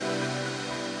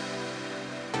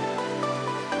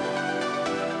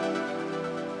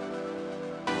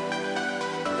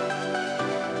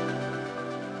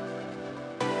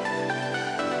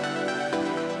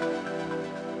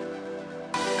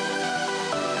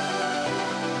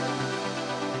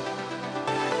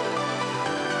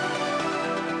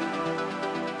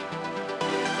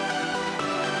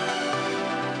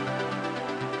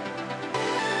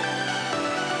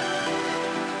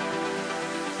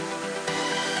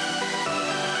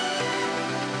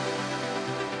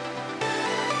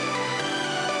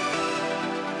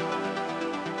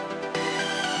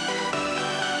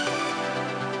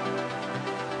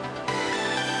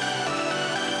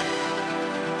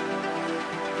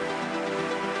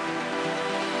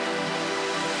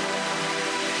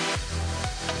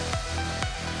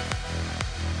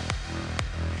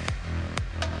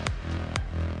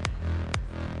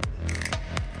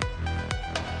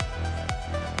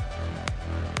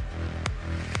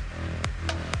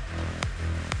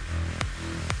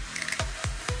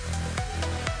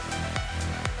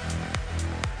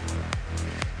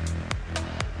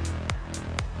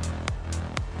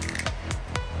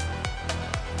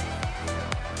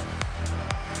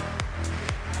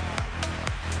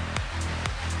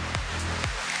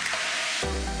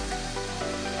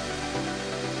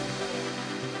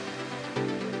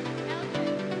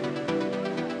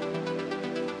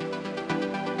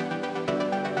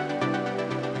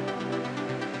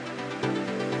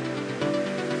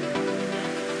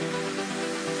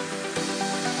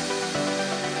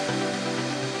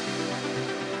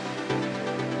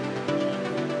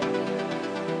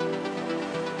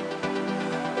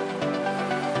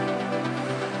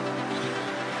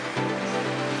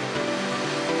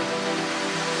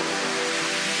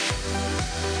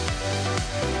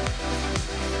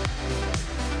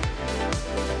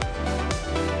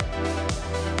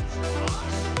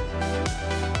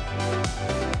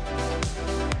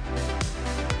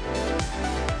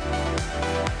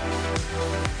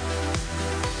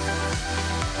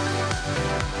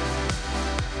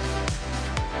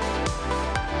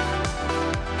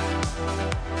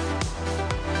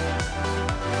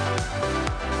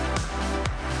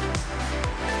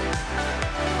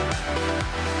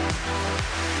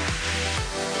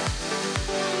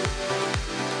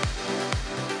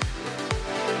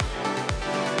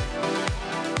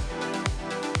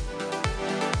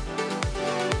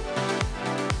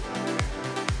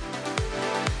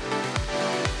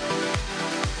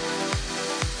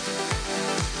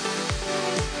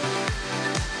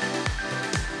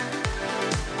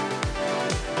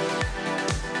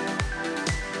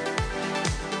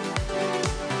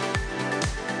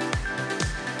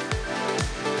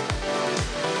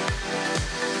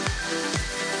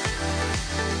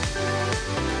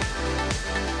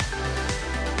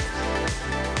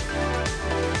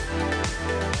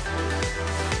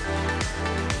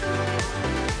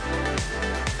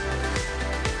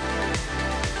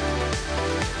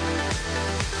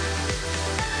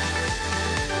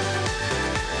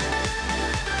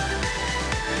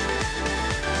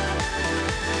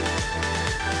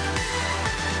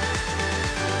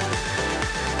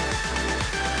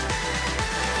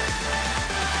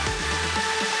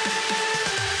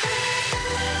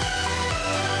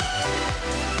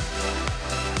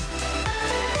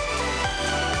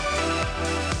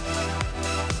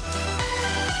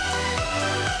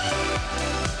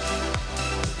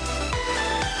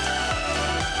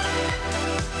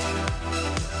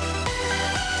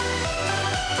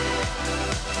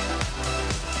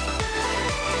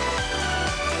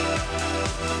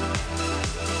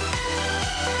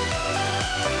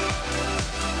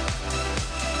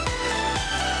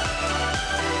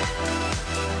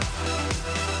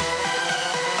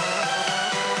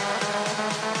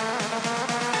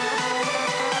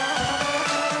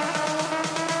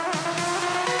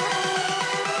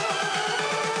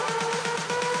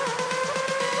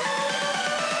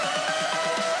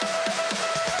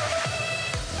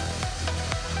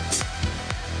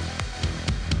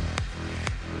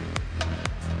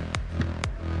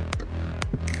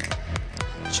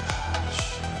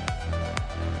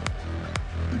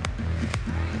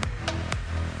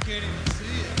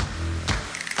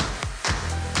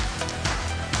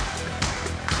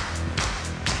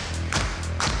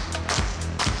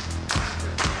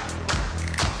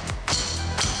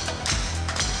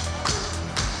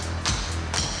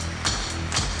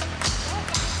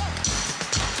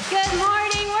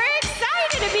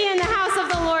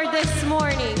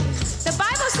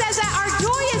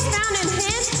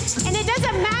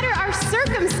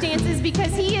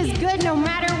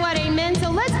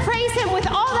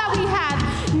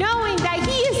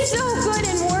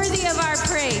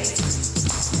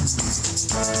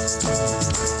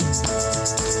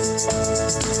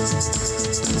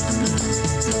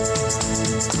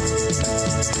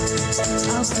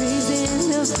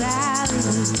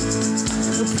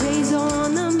praise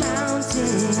on the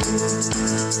mountain.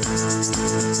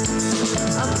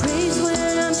 I'll praise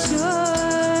when I'm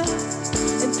sure,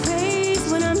 and praise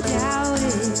when I'm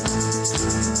doubting.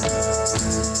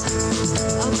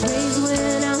 I'll praise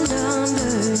when I'm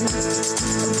numbered,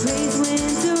 I'll praise when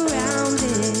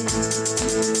surrounded.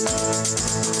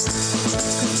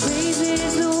 Praise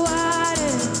is the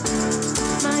water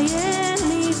my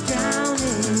enemies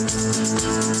drowning.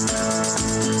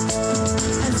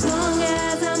 As long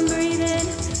as I'm breathing,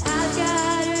 I've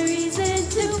got a reason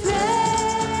to praise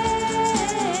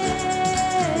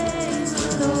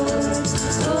the Lord,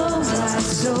 oh my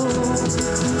soul.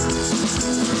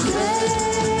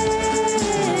 Praise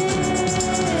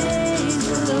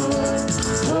the Lord,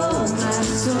 oh my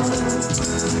soul.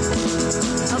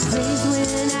 I'll praise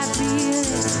when I feel it,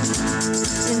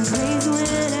 and praise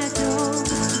when I don't.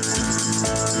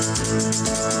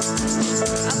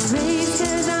 I praise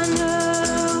 'cause I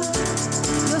know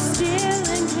you're still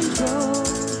in control.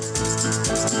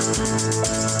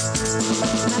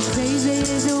 My praise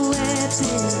is a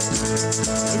weapon,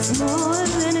 it's more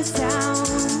than a sound.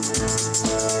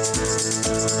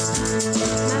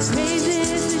 My praise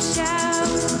is a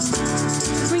shout,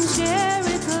 bring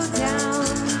Jericho down.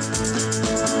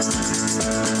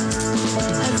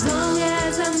 As long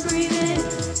as I'm breathing,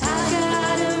 I've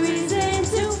got a reason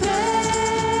to praise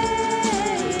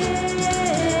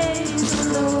the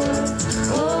Lord,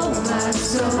 oh my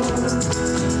soul.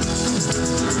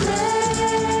 Praise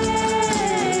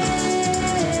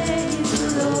the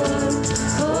Lord,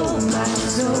 oh my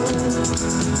soul.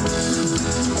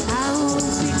 I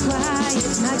won't be quiet,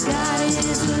 my God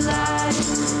is alive.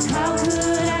 How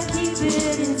could I keep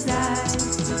it inside?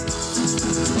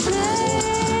 Praise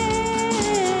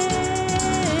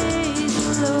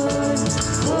the Lord,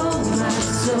 oh my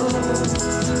soul.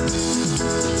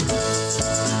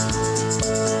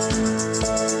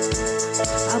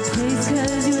 I'll praise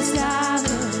 'cause you're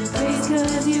sovereign, praise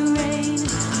 'cause you reign,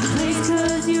 praise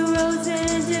 'cause you rose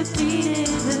and defeated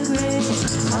the grave.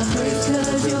 I'll praise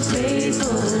 'cause you're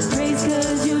faithful, praise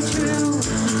 'cause you're true,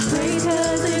 praise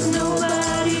 'cause there's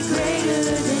nobody greater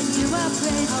than you. I'll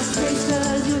praise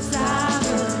 'cause you're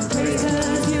sovereign, praise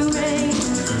 'cause you reign,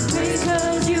 praise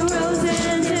 'cause you rose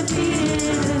and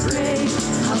defeated the grave.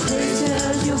 I'll praise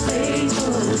 'cause you're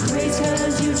faithful, praise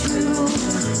 'cause you're true,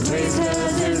 praise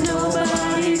 'cause there's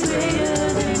nobody greater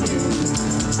than you.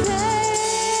 Praise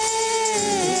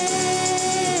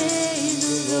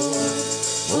the Lord,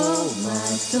 oh my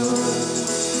soul.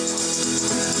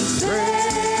 Praise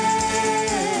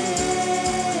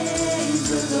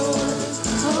the Lord,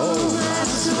 oh my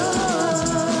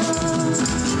soul.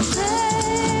 Praise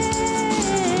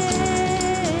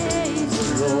the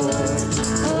Lord,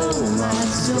 oh my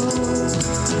soul.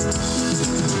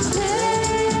 Praise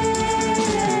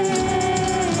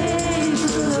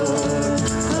the Lord,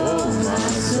 oh my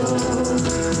soul.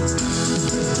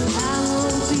 I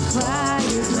won't be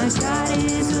quiet, my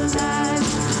God is alive.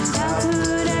 How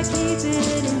could I keep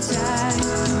it inside?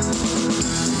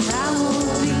 I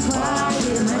won't be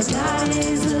quiet, my God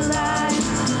is alive.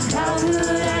 How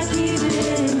could I keep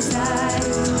it inside?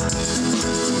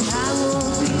 I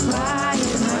won't be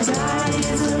quiet, my God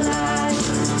is alive.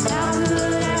 How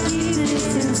could I keep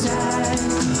it inside?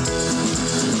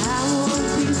 I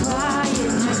won't be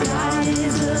quiet, my God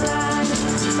is alive.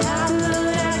 How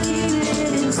could I keep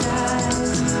it inside?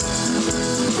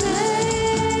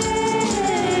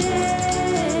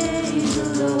 Praise the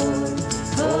Lord,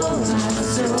 oh my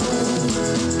soul.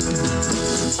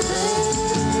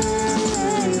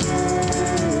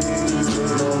 Praise the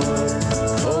Lord,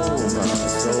 oh my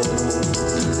soul.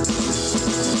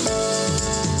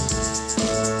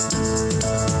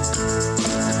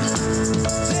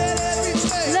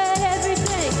 Let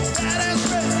everything that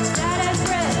has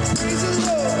breath praise the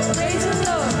Lord. Praise the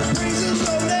Lord. Praise the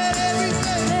Lord.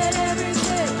 Let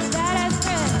everything that has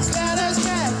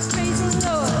breath praise the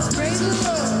Lord. Praise the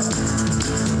Lord.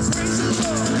 Praise the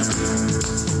Lord.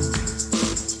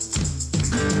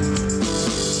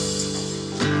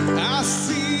 I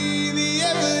see the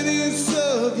evidence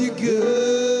of your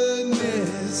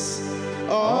goodness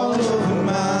all over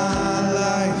my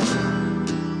life,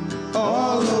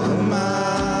 all over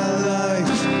my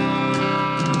life.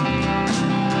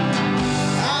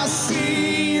 I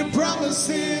see your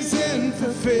promises in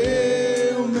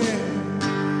fulfillment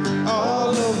all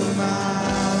over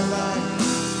my life,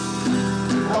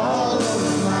 all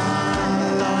over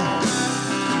my life.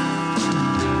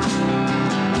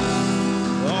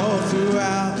 All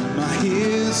throughout my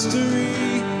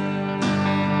history,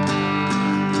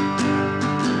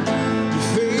 your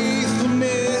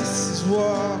faithfulness has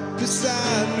walked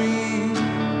beside me.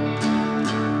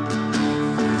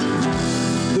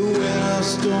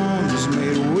 storms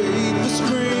made a way for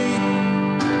spring.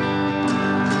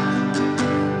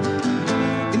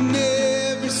 In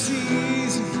every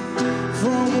season,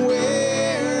 from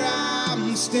where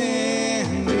I'm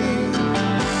standing,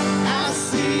 I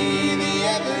see the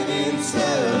evidence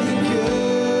of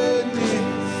your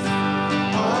goodness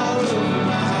all over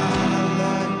my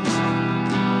life,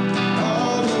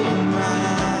 all over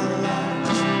my life.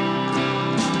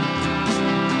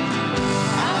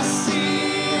 I see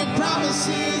your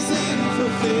promises in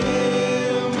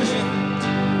fulfillment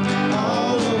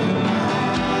all over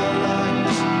my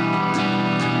life,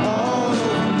 all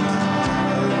over my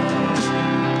life.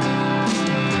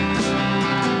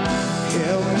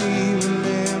 Help me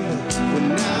remember when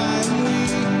I'm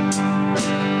weak.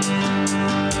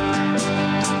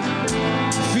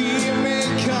 Fear may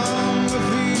come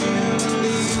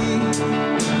revealing.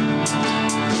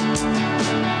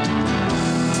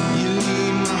 You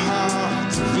lead my heart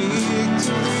to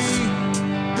victory.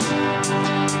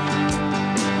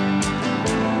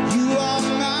 You are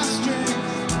my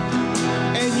strength,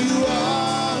 and you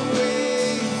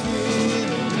always with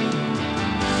me.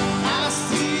 I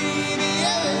see the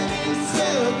evidence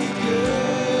of your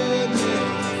goodness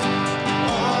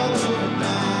all over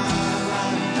my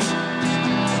life,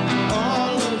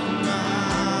 all over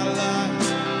my life.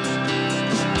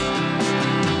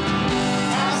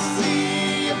 I see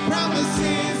your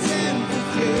promises in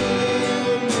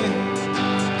fulfillment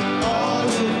all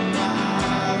over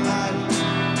my life,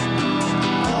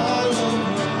 all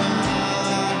over my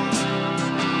life.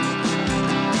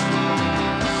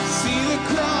 See the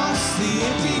cross, the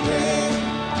empty grave,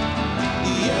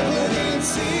 the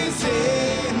evidence is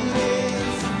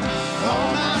endless. All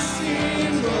my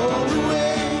sins rolled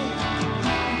away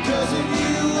because of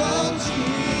you, oh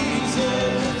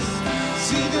Jesus.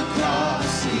 See the cross,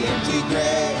 the empty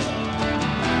grave,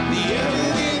 the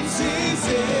evidence is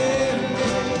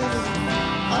endless.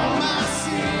 All my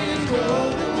sins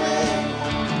rolled away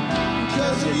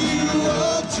because of you,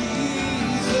 oh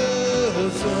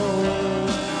Jesus. Oh,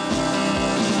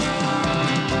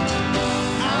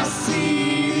 I see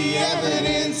the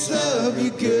evidence of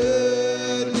your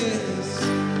goodness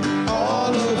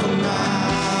all over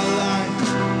my life,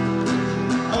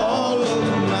 all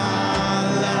over my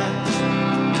life.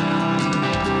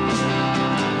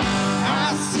 I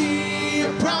see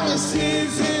your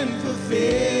promises in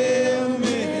fulfillment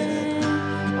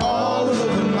all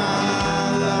over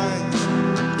my life,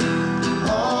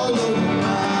 all over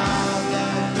my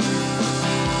life.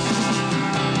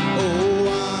 Oh,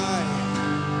 why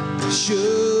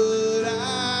should I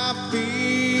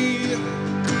fear?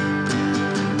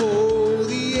 Oh,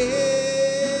 the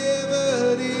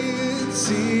evidence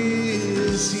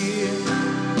is here.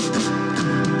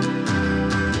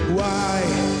 Why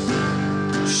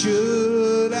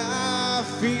should I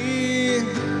fear?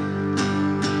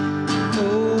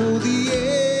 Oh, the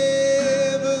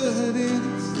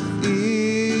evidence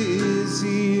is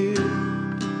here.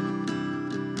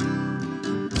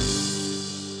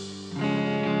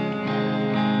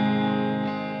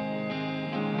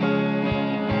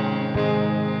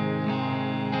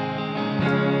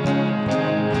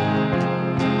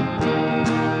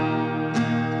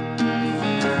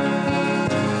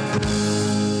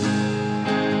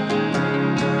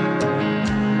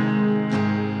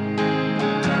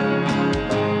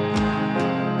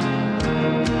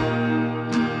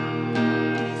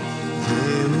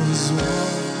 There was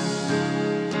one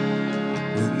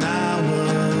when I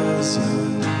was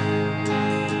young.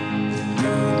 He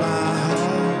knew my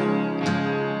heart,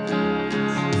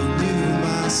 he knew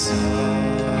my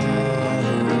sorrow.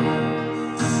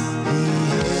 He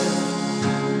held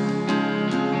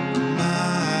my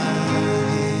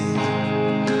hand,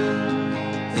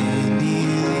 and he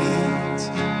linked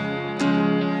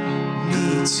me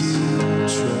to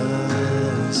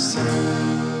trust him.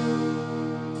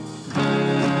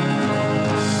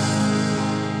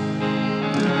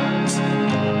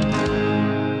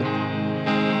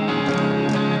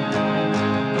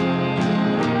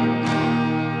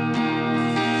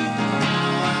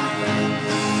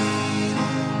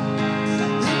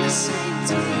 In the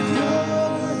safety of your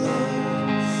love,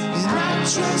 and I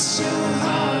trust your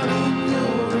heart and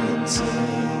your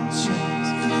intentions.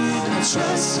 I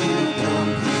trust you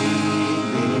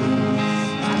completely.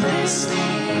 I'm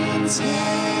listening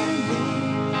intently,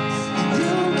 and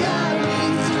you'll guide me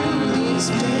through these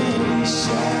many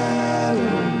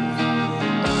shadows.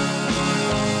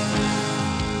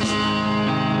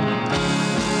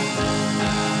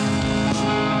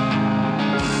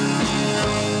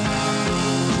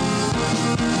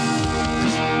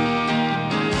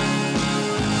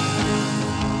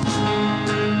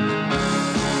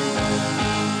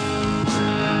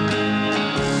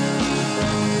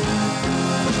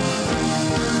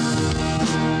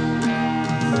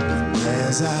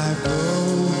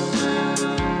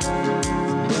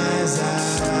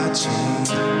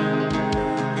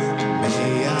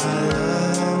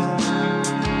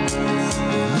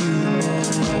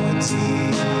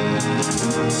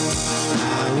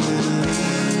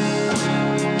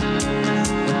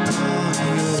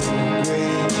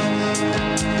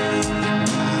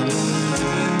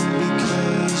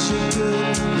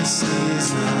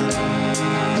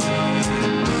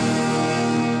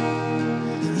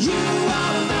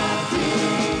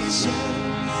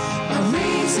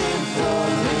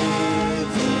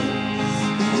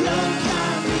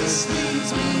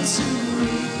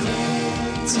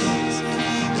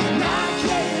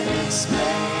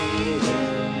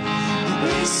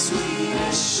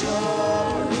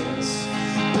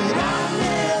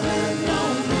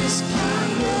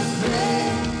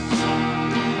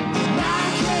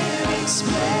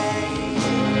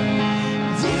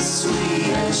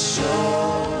 sweet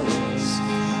assurance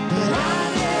that I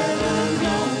never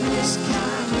known this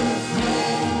kind of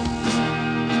pain.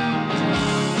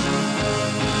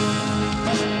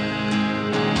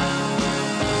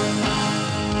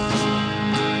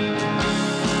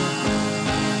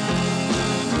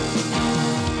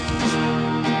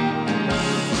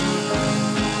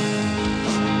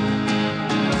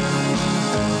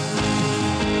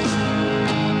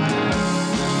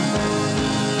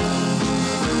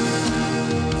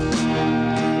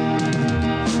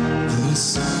 The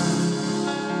sun,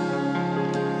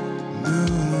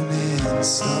 moon, and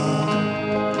star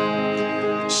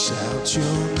shout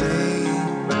your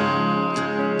name.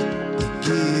 They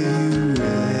give you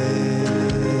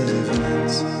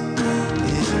reverence,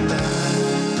 and I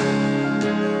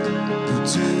will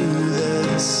do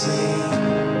the same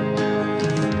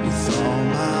with all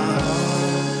my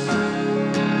heart.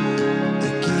 I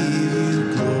give you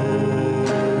glory.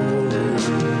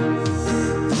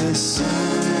 The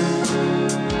sun,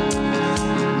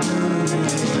 moon,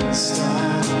 and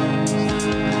stars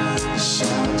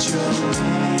shout your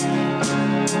name.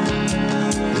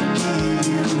 They give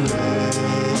you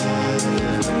reverence,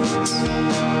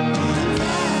 and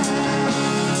I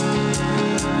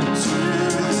will do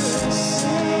the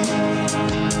same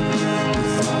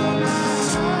with all my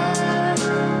heart.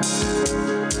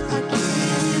 I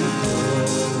give you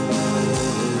glory.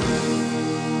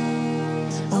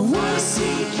 I wanna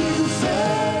seek you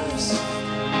first.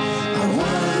 I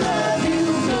wanna love you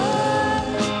more.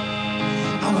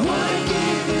 I wanna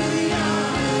give you the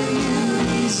honor you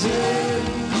deserve.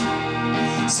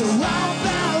 So I'll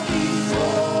bow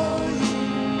before you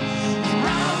and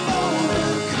I'll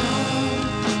overcome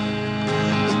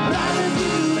by the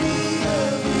beauty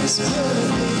of this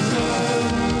perfect love.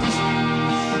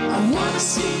 I wanna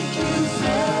seek you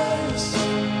first.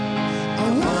 I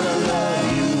wanna love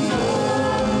you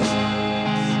more.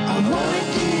 I wanna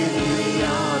give you the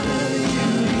honor you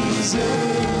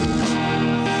deserve.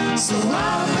 So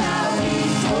I'll bow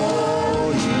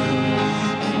before you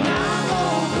and I'll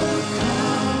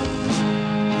overcome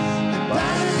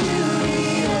by the beauty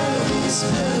of this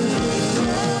perfect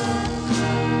love.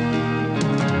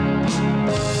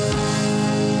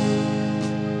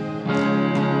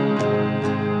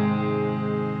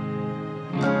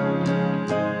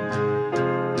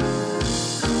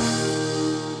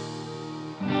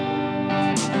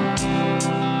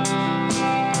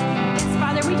 Yes,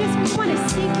 Father, we want to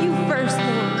seek you first,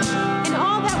 Lord. In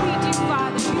all that we do,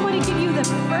 Father, we want to give you the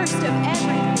first of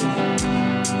everything.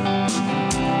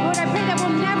 Lord, I pray that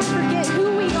we'll never forget who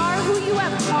we are, who you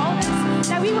have called us,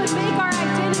 that we would make our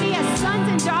identity as sons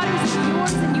and daughters of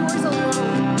yours and yours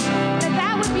alone.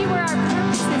 That would be where our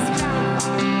purpose is found,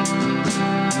 Father.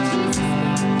 In Jesus'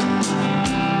 name.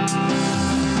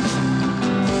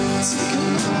 Take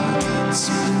a moment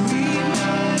to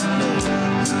remember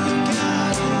who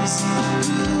God is and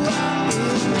who I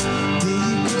am. There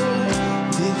you go,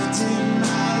 lifting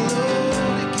my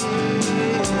load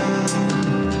again.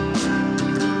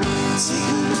 Take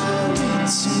a moment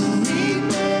to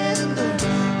remember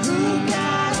who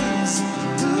God is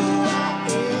and who I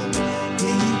am.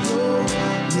 There you go,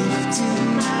 lifting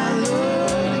my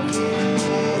load again.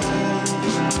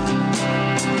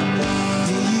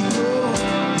 There you go,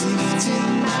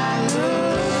 lifting my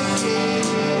load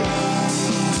again.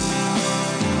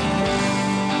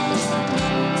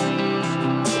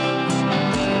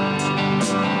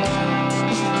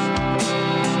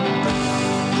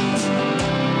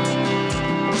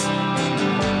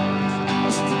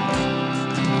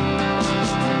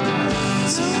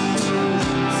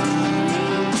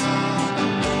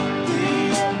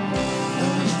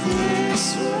 This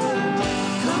world,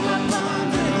 come up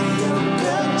under the yoke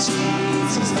of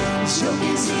Jesus. His yoke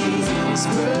is easy, his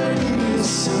burden is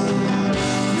so light.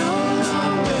 No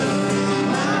longer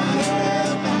am I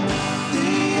held by the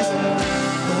yoke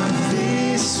of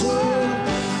this world.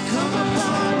 Come up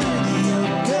under the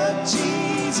yoke of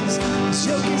Jesus. His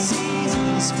yoke is easy,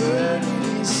 his burden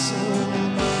is so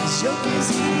light. His yoke is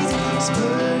easy, his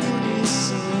burden is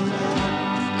so light.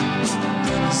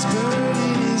 His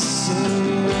burden is so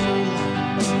light.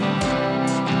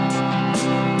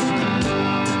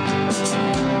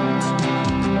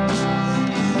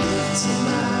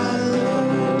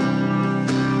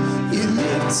 You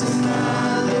lift my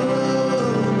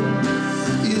load.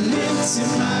 You lift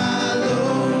my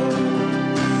load.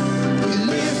 You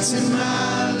lift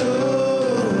my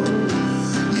load.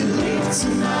 You lift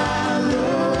my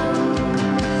load.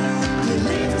 You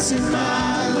lift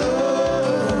my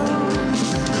load.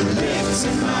 You lift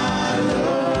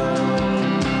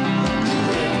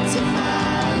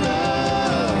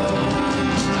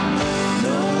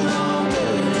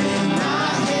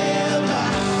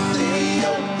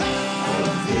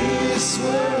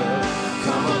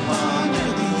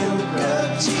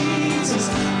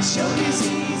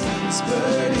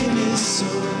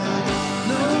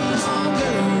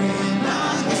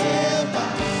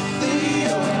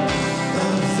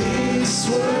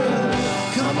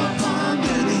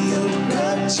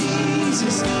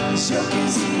Jesus. His yoke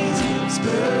is easy, his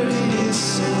burden is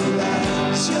so light.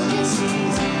 His yoke is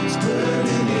easy, his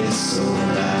burden is so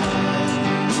light.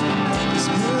 His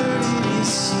burden is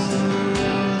so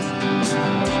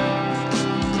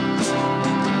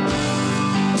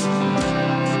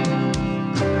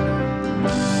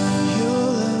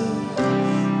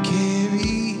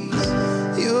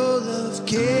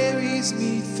carries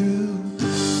me through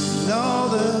all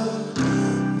the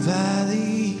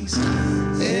valleys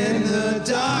and the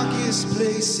darkest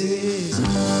places.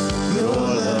 Your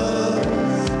love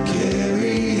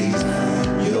carries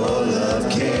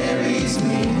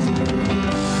me through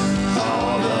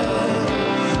all the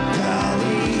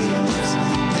valleys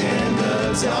and the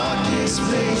darkest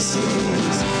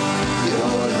places.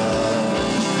 Your love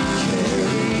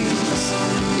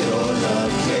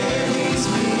carries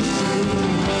me through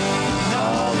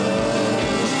all the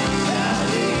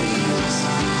valleys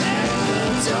and the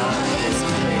darkest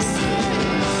places.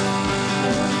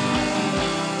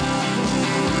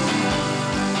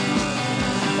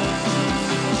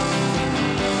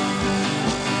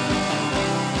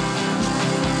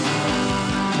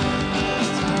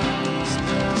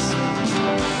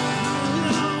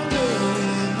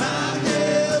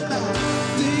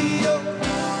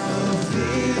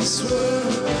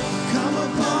 Come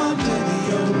upon me, the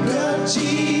yoke of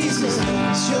Jesus.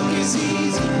 His yoke is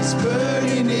easy, his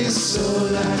burden is so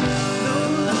light. No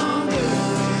longer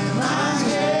am I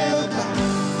held by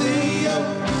the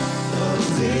yoke of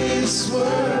this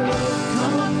world.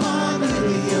 Come upon me,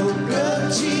 the yoke of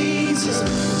Jesus.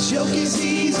 His yoke is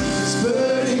easy, his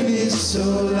burden is so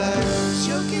light. His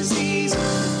yoke is easy,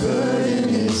 his burden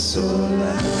is so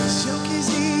light. His yoke is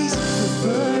easy, the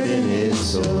burden is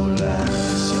so light.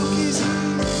 His yoke is easy,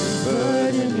 the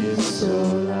burden is so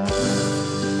light.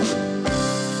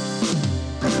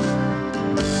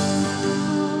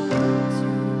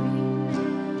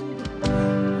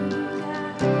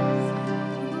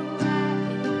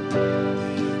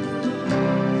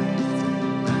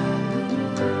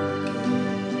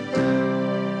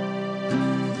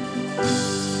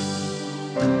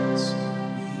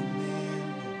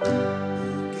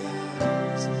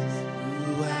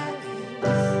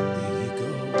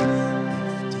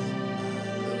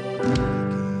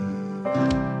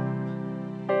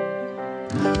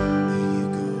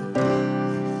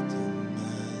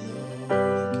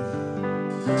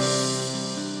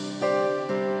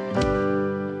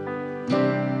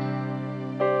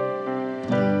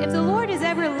 If the Lord has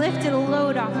ever lifted a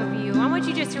load off of you, I want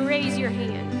you just to raise your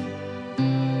hand.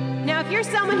 Now, if you're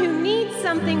someone who needs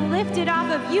something lifted off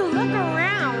of you, look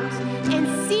around and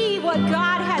see what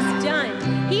God has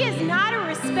done. He is not a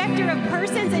respecter of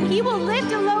persons, and He will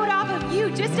lift a load off of you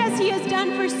just as He has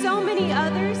done for so many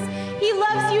others. He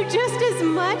loves you just as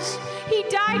much. He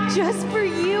died just for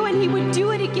you, and He would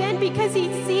do it again because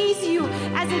He sees you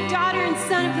as a daughter and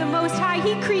son of the Most High.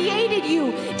 He created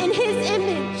you in His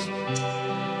image.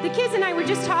 The kids and I were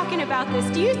just talking about this.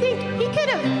 Do you think He could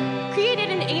have created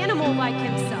an animal like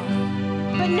Himself?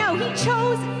 But no, He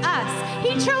chose us.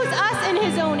 He chose us in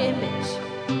His own image.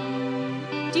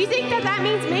 Do you think that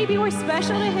means maybe we're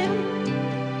special to Him?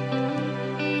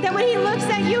 That when He looks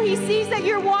at you, He sees that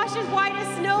you're washed as white as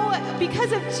snow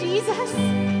because of Jesus?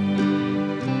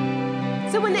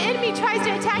 So when the enemy tries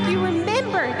to attack you,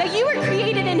 remember that you were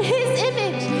created in His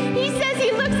image. He says,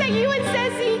 He looks at you and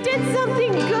says He did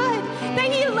something good,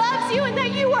 that He loves you and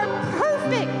that you are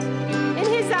perfect in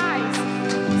His eyes.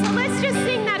 So let's just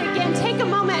sing that again. Take a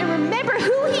moment and remember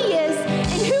who He is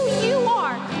and who you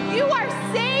are. You are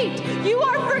saved. You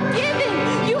are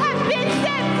forgiven. You have been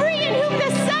set free, and whom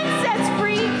the Son sets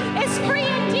free is free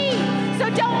indeed. So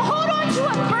don't hold on to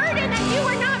a burden that you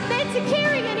are not meant to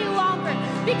carry any longer,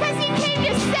 because He came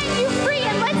to set you free.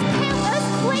 And let's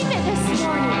claim it this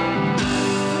morning.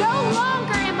 No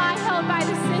longer am I held by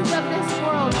the sins of this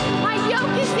world. My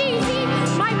yoke is easy.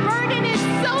 My burden is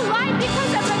so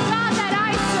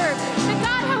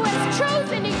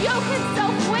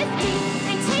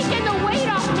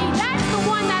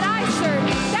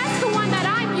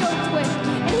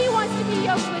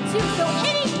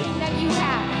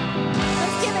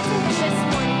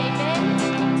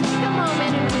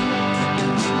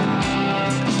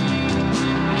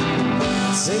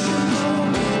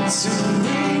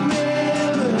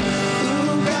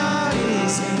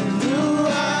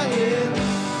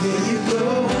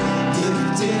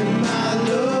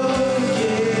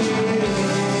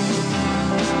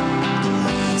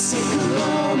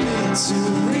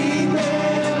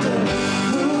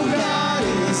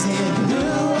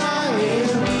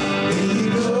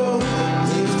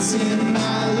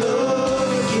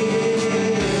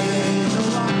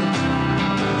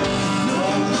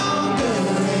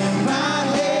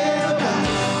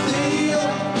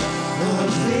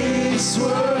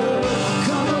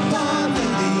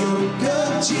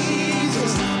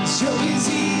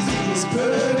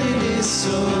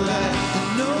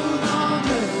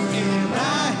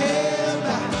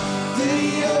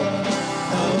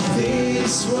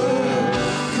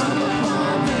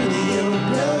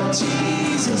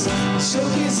His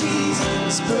yoke is easy,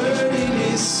 His burden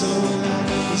is so light.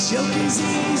 His yoke is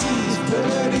easy, His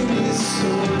burden is so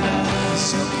light.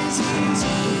 His yoke is easy,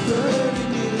 His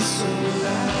burden is so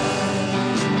light.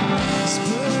 His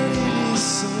burden is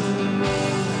so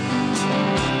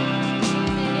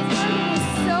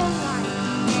light.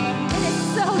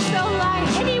 So light.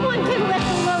 Anyone can lift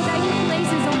the load that He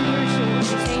places on your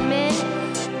shoulders. Amen.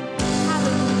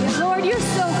 Hallelujah. Lord, you're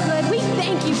so good. We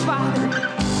thank you, Father,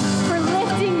 for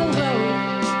lifting the load,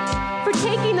 for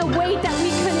taking the weight that we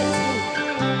couldn't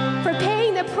take, for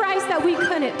paying the price that we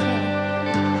couldn't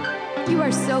pay. You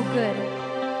are so good.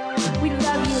 We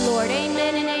love you, Lord.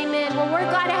 Amen and amen. Well, we're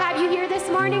glad to have you here this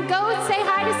morning. Go and say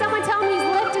hi to someone. Tell them He's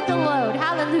lifted the load.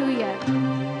 Hallelujah.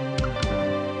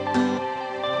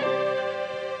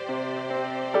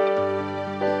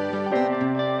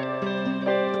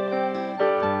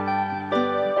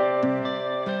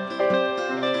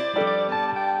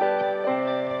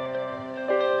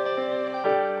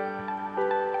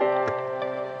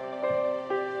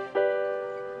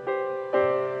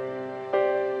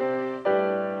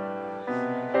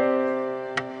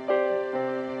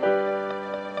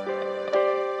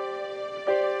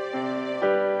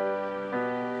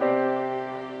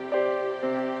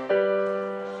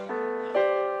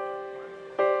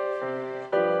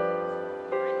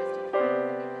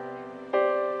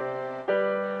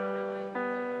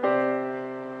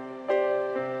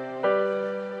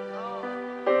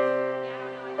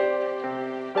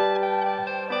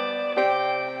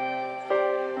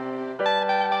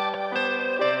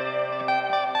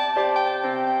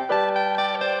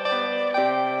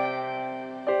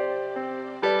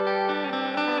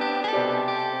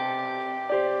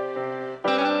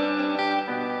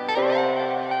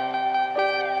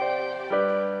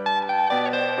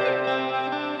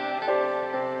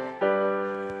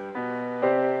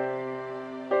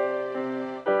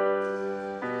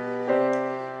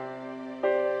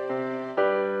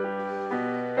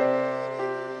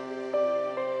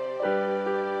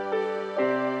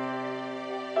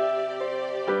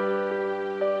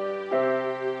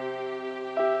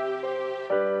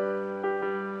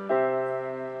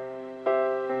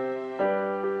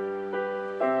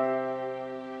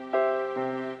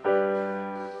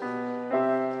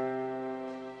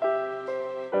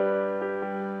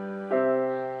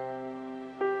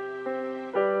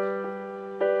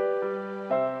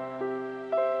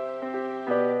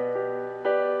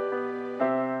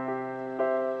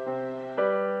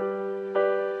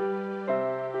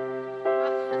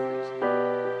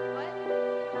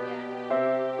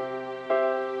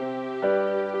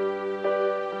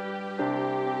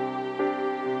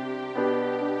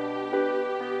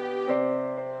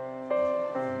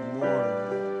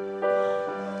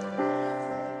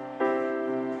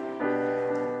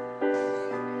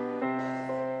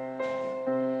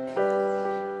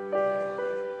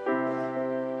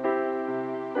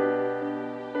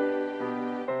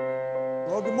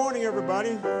 Well, good morning,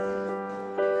 everybody.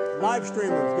 Live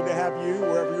streamers, good to have you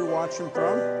wherever you're watching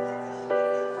from.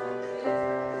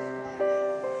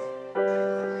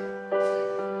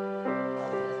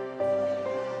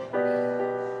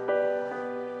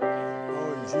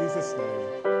 Oh, in Jesus' name.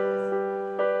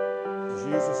 In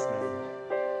Jesus' name.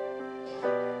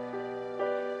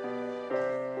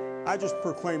 I just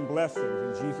proclaim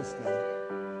blessings in Jesus' name.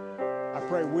 I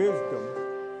pray wisdom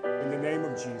in the name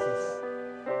of Jesus.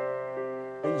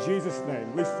 In Jesus'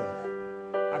 name, listen,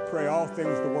 I pray all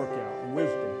things to work out in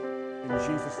wisdom in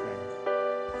Jesus' name.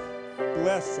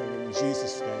 Blessing in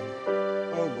Jesus' name.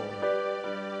 Oh, Lord.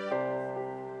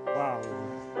 Wow,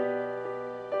 Lord.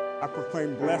 I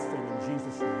proclaim blessing in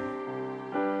Jesus' name.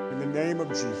 In the name of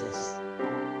Jesus,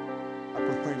 I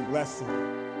proclaim blessing.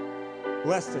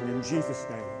 Blessing in Jesus'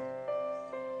 name.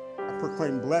 I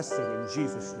proclaim blessing in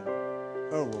Jesus' name.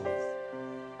 Oh, Lord.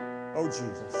 Oh,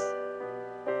 Jesus.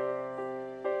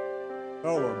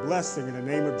 Oh, Lord, blessing in the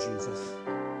name of Jesus.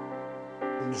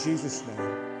 In Jesus'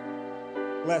 name.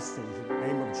 Blessings in the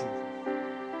name of Jesus.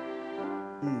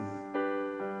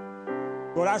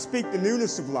 Lord, I speak the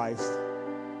newness of life.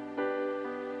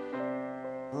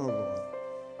 Oh, Lord.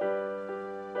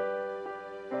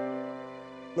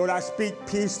 Lord, I speak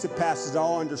peace that passes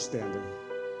all understanding.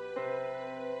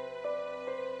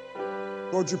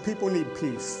 Lord, your people need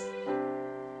peace.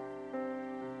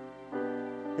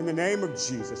 In the name of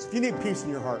Jesus. If you need peace in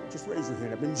your heart, just raise your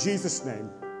hand up. In Jesus' name.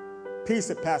 Peace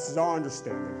that passes all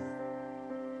understanding.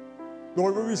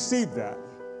 Lord, we receive that.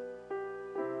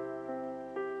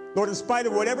 Lord, in spite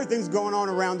of what everything's going on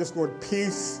around us, Lord,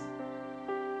 peace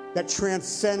that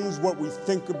transcends what we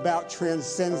think about,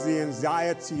 transcends the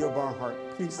anxiety of our heart.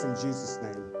 Peace in Jesus'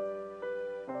 name.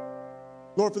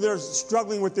 Lord, for those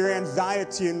struggling with their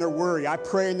anxiety and their worry, I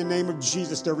pray in the name of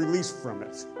Jesus they're released from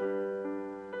it.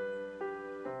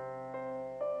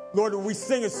 Lord, when we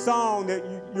sing a song that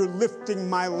you're lifting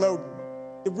my load,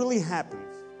 it really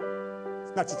happens.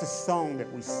 It's not just a song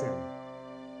that we sing.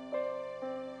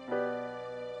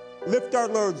 Lift our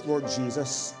loads, Lord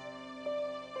Jesus.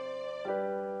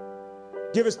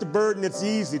 Give us the burden that's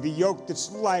easy, the yoke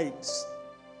that's light,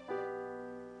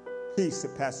 peace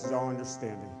that passes all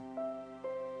understanding.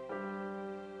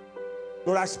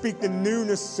 Lord, I speak the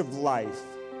newness of life.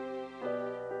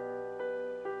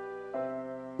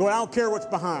 Lord, I don't care what's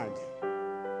behind.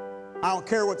 I don't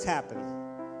care what's happened.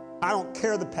 I don't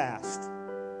care the past.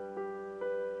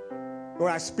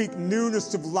 Lord, I speak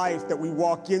newness of life that we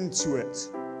walk into it,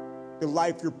 the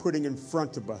life you're putting in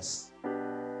front of us.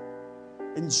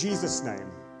 In Jesus'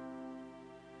 name.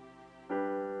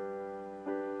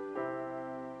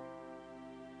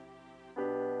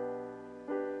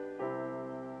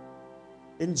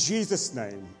 In Jesus'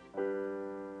 name.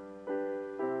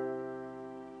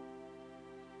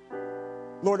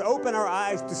 Lord, open our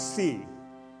eyes to see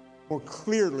more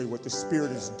clearly what the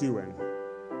Spirit is doing.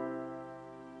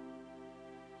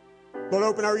 Lord,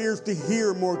 open our ears to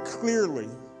hear more clearly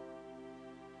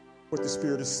what the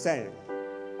Spirit is saying.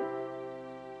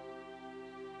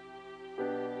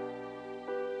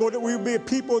 Lord, that we would be a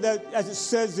people that, as it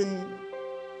says in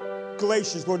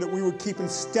Galatians, Lord, that we would keep in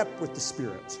step with the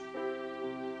Spirit.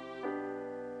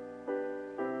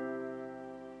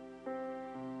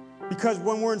 Because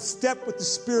when we're in step with the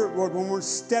Spirit, Lord, when we're in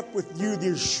step with you, the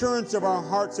assurance of our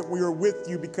hearts that we are with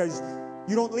you because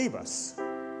you don't leave us.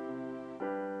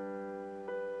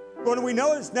 Lord, and we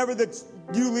know it's never that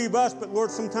you leave us, but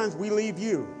Lord, sometimes we leave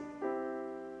you.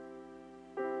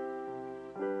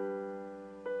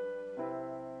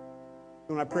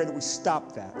 And I pray that we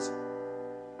stop that.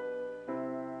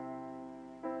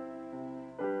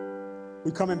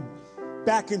 We come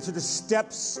back into the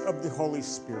steps of the Holy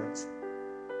Spirit.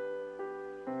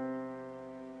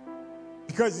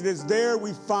 Because it is there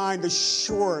we find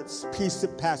assurance, peace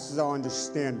that passes all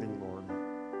understanding, Lord.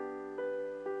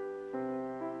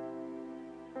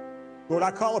 Lord,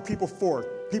 I call a people forth,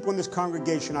 people in this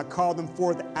congregation, I call them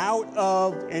forth out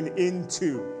of and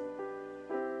into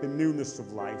the newness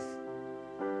of life.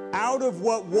 Out of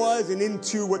what was and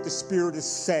into what the Spirit is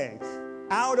saying.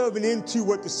 Out of and into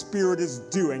what the Spirit is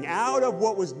doing. Out of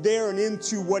what was there and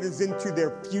into what is into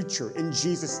their future, in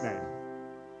Jesus' name.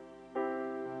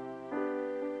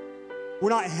 We're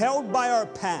not held by our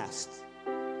past.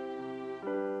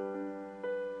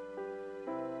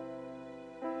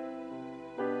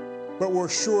 But we're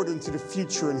assured into the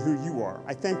future and who you are.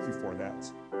 I thank you for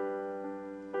that.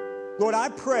 Lord, I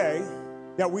pray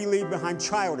that we leave behind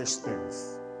childish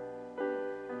things.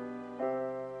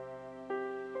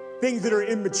 Things that are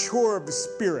immature of the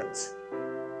Spirit.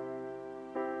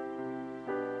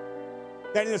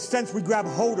 That in a sense we grab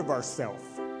hold of ourselves.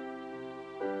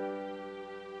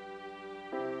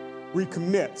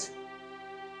 Recommit.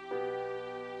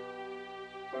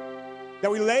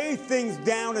 That we lay things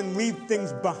down and leave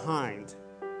things behind.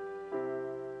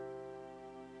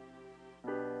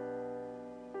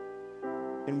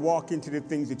 And walk into the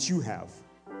things that you have.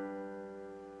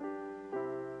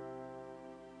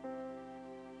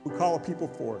 We call a people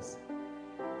forth.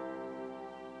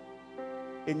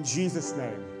 In Jesus'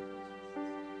 name.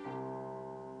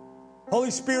 Holy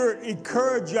Spirit,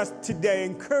 encourage us today.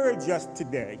 Encourage us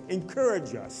today.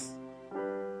 Encourage us.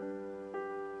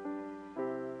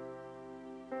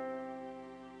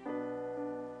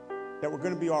 That we're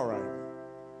going to be all right.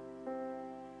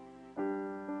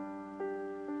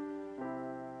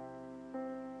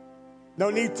 No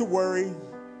need to worry.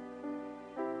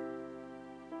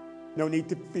 No need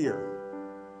to fear.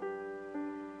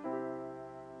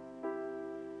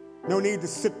 No need to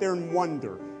sit there and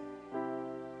wonder.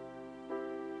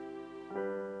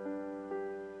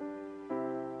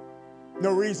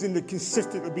 No reason to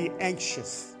consistently be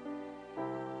anxious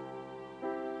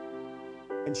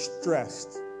and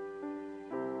stressed.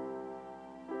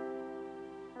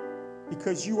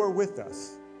 Because you are with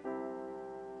us.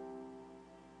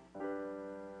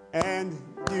 And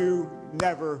you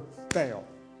never fail.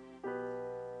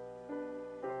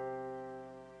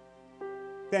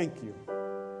 Thank you.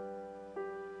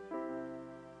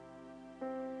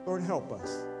 Lord, help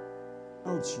us.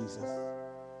 Oh, Jesus.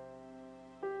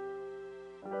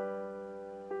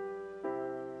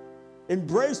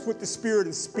 Embrace what the Spirit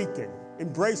is speaking.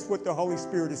 Embrace what the Holy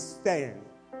Spirit is saying.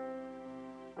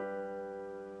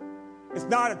 It's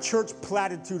not a church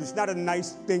platitude. It's not a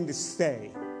nice thing to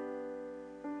say.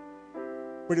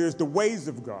 But it is the ways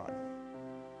of God.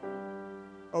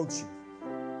 Oh, Jesus.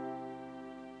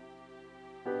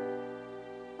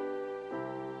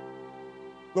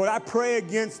 Lord, I pray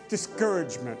against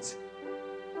discouragement.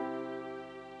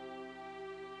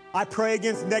 I pray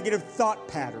against negative thought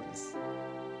patterns.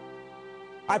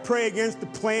 I pray against the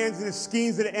plans and the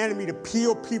schemes of the enemy to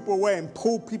peel people away and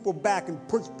pull people back and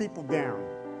push people down.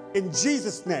 In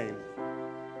Jesus' name.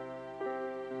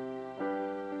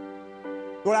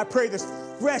 Lord, I pray this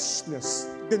freshness,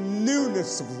 the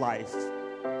newness of life.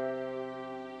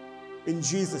 In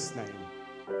Jesus' name.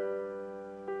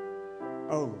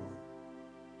 Oh, Lord.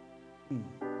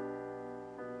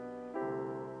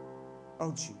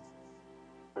 Oh, Jesus.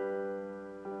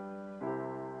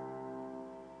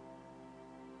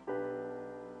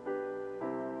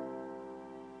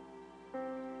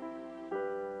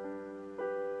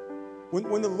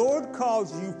 When the Lord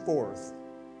calls you forth,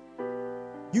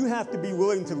 you have to be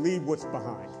willing to leave what's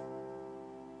behind.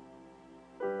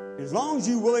 As long as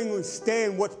you willingly stay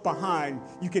in what's behind,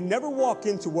 you can never walk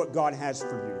into what God has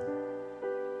for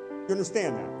you. You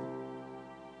understand that?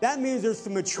 That means there's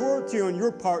some maturity on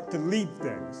your part to leave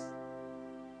things.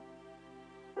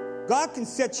 God can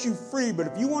set you free, but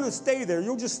if you want to stay there,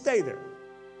 you'll just stay there.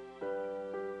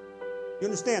 You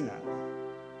understand that?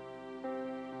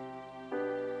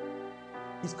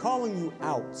 He's calling you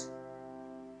out.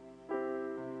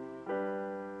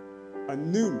 A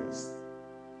newness,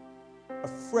 a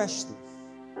freshness,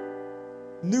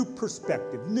 new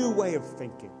perspective, new way of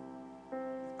thinking.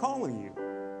 He's calling you.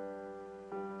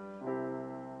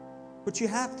 But you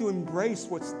have to embrace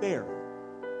what's there.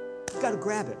 You've got to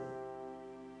grab it.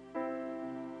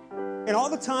 And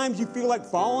all the times you feel like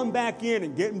falling back in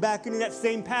and getting back into that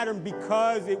same pattern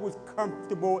because it was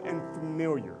comfortable and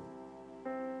familiar.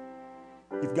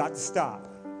 You've got to stop.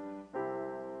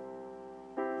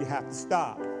 You have to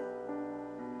stop.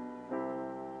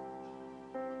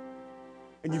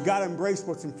 And you've got to embrace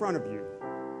what's in front of you.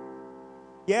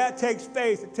 Yeah, it takes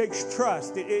faith. It takes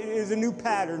trust. It is a new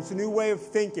pattern. It's a new way of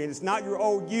thinking. It's not your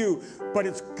old you, but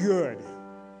it's good.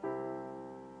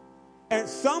 And at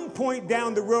some point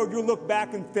down the road, you'll look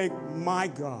back and think, my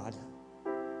God,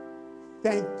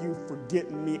 thank you for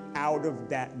getting me out of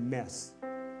that mess.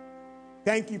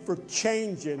 Thank you for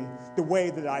changing the way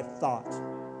that I thought.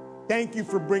 Thank you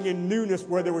for bringing newness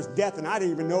where there was death, and I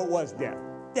didn't even know it was death.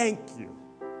 Thank you.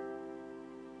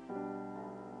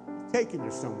 It's taking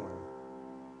you somewhere.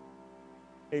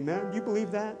 Amen? Do you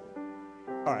believe that?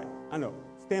 All right, I know.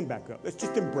 Stand back up. Let's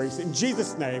just embrace it. In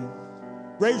Jesus' name,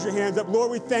 raise your hands up. Lord,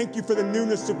 we thank you for the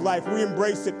newness of life. We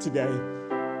embrace it today.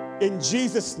 In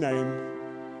Jesus' name,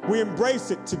 we embrace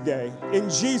it today. In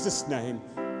Jesus' name.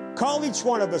 Call each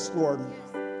one of us, Lord.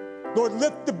 Lord,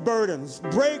 lift the burdens.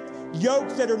 Break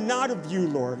yokes that are not of you,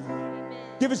 Lord.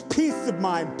 Give us peace of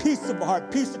mind, peace of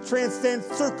heart, peace that transcends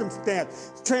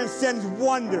circumstance, transcends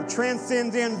wonder,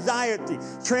 transcends anxiety,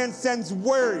 transcends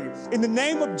worry. In the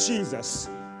name of Jesus,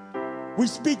 we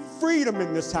speak freedom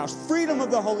in this house, freedom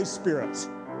of the Holy Spirit,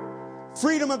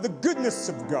 freedom of the goodness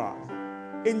of God.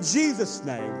 In Jesus'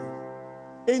 name,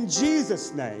 in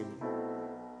Jesus' name,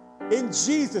 in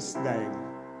Jesus' name.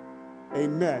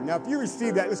 Amen. Now, if you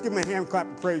receive that, let's give him a hand clap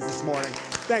of praise this morning.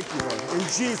 Thank you, Lord. In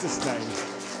Jesus' name.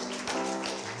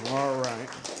 All right.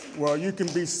 Well, you can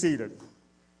be seated.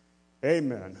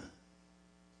 Amen.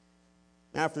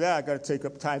 After that, I got to take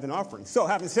up tithe and offering. So,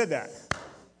 having said that,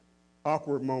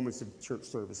 awkward moments of church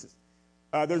services.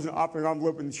 There's an offering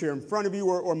envelope in the chair in front of you,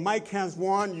 or Mike has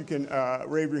one. You can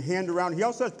wave your hand around. He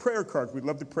also has prayer cards. We'd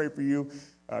love to pray for you.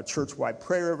 Church-wide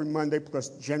prayer every Monday, plus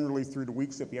generally through the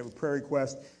week. So if you have a prayer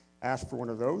request, ask for one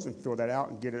of those and fill that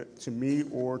out and get it to me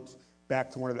or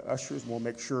back to one of the ushers. We'll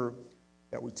make sure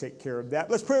that we take care of that.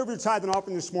 Let's pray over your tithe and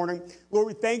offering this morning. Lord,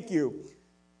 we thank you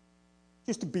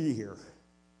just to be here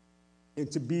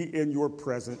and to be in your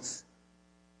presence.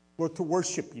 Lord, to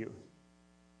worship you.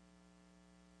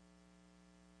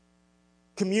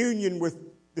 Communion with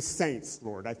the saints,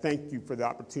 Lord. I thank you for the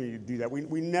opportunity to do that.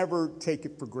 We never take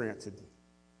it for granted.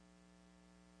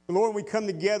 Lord, when we come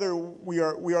together, we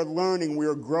are learning, we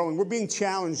are growing. We're being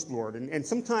challenged, Lord. And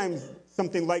sometimes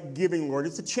something like giving, Lord,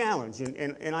 it's a challenge.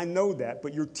 And I know that,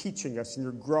 but you're teaching us and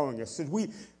you're growing us. As we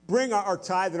bring our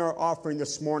tithe and our offering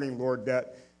this morning, Lord,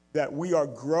 that we are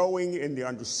growing in the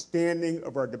understanding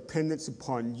of our dependence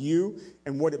upon you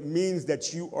and what it means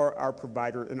that you are our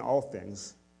provider in all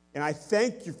things. And I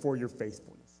thank you for your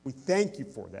faithfulness. We thank you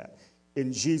for that.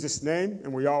 In Jesus' name,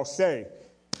 and we all say,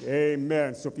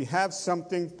 amen. So if you have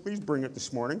something, please bring it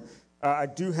this morning. I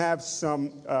do have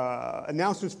some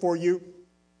announcements for you.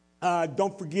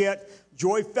 Don't forget,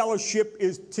 Joy Fellowship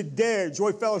is today.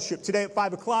 Joy Fellowship today at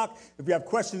 5 o'clock. If you have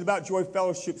questions about Joy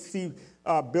Fellowship, see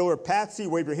Bill or Patsy.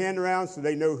 Wave your hand around so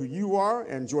they know who you are.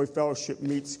 And Joy Fellowship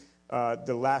meets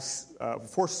the last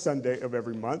fourth Sunday of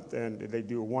every month, and they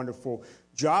do a wonderful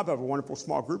job. Have a wonderful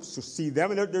small group, so see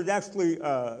them. And there's actually,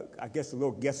 I guess, a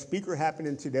little guest speaker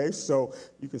happening today, so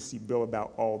you can see Bill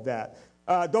about all that.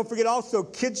 Don't forget also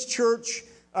Kids Church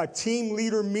team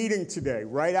leader meeting today,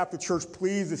 right after church.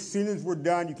 Please, as soon as we're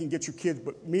done, you can get your kids,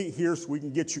 but meet here so we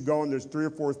can get you going. There's 3 or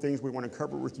 4 things we want to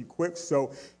cover with you quick.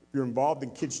 So if you're involved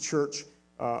in Kids Church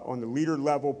on the leader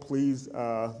level, please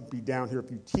be down here. If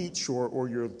you teach or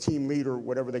you're a team leader,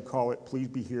 whatever they call it, please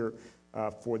be here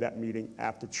for that meeting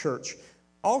after church.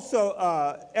 Also,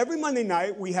 every Monday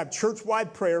night, we have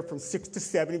church-wide prayer from 6 to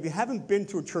 7. If you haven't been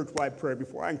to a church-wide prayer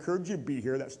before, I encourage you to be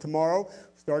here. That's tomorrow,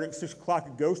 starting at 6 o'clock.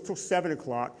 It goes till 7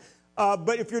 o'clock.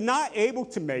 But if you're not able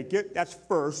to make it, that's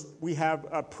first. We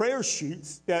have prayer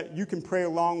sheets that you can pray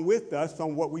along with us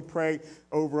on what we pray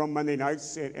over on Monday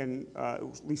nights and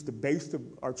at least the base of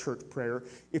our church prayer.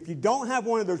 If you don't have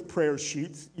one of those prayer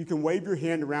sheets, you can wave your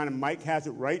hand around, and Mike has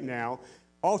it right now.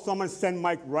 Also, I'm going to send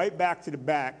Mike right back to the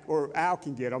back, or Al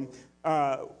can get them.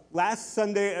 Last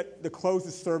Sunday at the close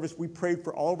of service, we prayed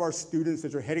for all of our students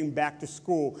as they're heading back to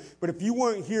school. But if you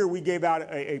weren't here, we gave out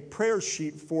a prayer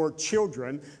sheet for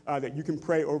children that you can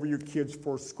pray over your kids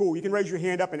for school. You can raise your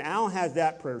hand up, and Al has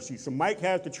that prayer sheet. So Mike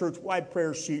has the church-wide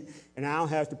prayer sheet, and Al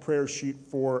has the prayer sheet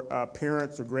for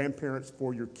parents or grandparents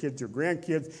for your kids or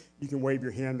grandkids. You can wave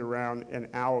your hand around, and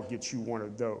Al will get you one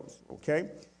of those, okay?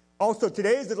 Also,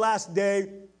 today is the last day.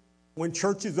 When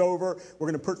church is over, we're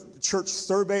going to put the church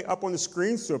survey up on the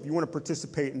screen. So if you want to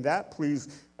participate in that,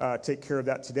 please take care of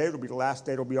that today. It'll be the last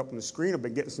day. It'll be up on the screen. I've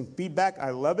been getting some feedback.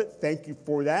 I love it. Thank you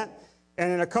for that.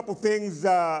 And then a couple things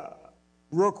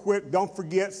real quick. Don't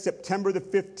forget, September the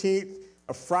 15th,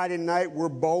 a Friday night, we're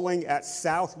bowling at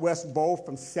Southwest Bowl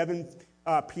from 7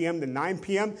 p.m. to 9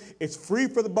 p.m. It's free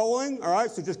for the bowling, all right?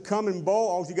 So just come and bowl.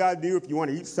 All you got to do, if you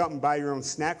want to eat something, buy your own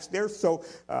snacks there. So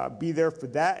be there for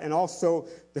that. And also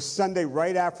the Sunday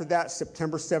right after that,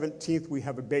 September 17th, we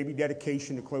have a baby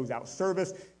dedication to close out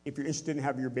service. If you're interested in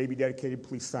having your baby dedicated,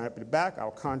 please sign up at the back.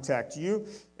 I'll contact you,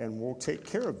 and we'll take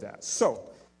care of that. So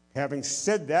having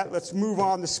said that, let's move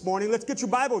on this morning. Let's get your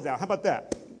Bibles out. How about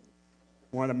that?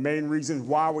 One of the main reasons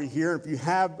why we're here. If you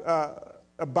have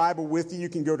a Bible with you, you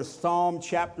can go to Psalm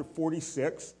chapter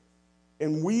 46.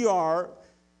 And we are,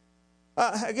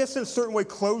 I guess in a certain way,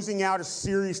 closing out a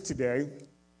series today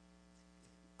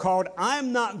called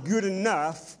I'm Not Good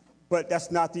Enough, but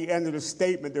that's not the end of the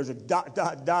statement. There's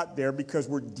a ... there because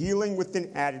we're dealing with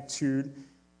an attitude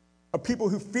of people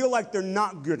who feel like they're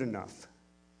not good enough.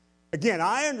 Again,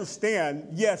 I understand,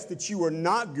 yes, that you are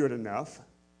not good enough.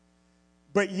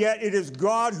 But yet it is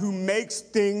God who makes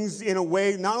things in a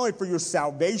way, not only for your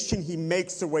salvation, he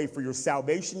makes a way for your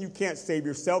salvation. You can't save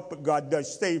yourself, but God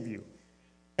does save you.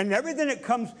 And everything that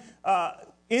comes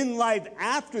in life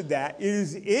after that, it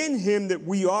is in him that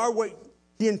we are what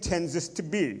he intends us to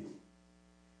be.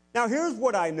 Now, here's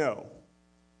what I know.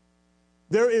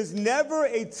 There is never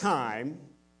a time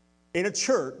in a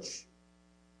church,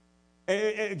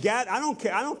 I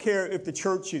don't care if the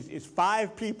church is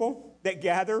 5 people that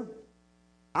gather.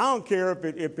 I don't care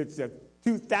if it's a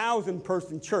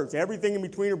 2,000-person church. Everything in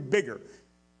between are bigger.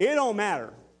 It don't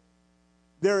matter.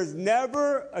 There is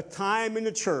never a time in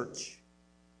the church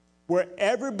where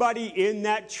everybody in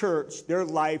that church, their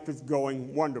life is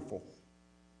going wonderful.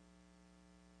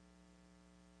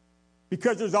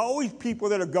 Because there's always people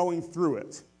that are going through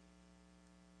it.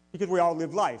 Because we all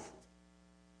live life.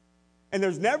 And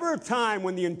there's never a time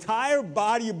when the entire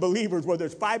body of believers, whether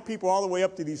it's 5 people all the way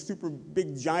up to these super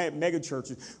big, giant mega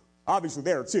churches, obviously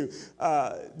there too,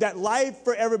 that life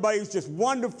for everybody is just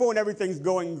wonderful and everything's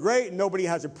going great. And nobody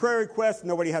has a prayer request,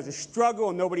 nobody has a struggle,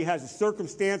 and nobody has a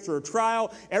circumstance or a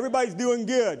trial. Everybody's doing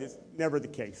good. It's never the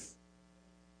case.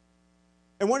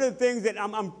 And one of the things that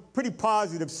I'm pretty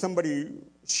positive somebody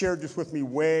shared this with me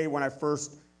way when I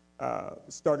first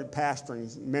started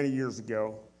pastoring many years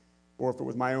ago, or if it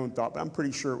was my own thought, but I'm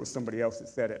pretty sure it was somebody else that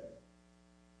said it.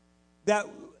 That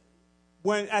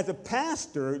when, as a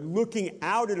pastor, looking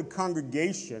out at a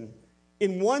congregation,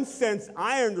 in one sense,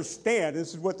 I understand,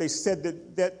 this is what they said,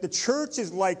 that the church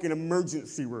is like an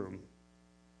emergency room.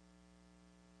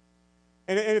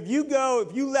 And if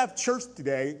you left church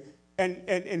today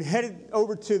and headed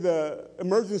over to the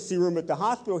emergency room at the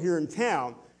hospital here in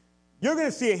town, you're going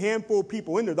to see a handful of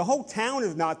people in there. The whole town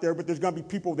is not there, but there's going to be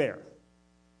people there.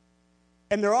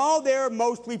 And they're all there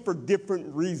mostly for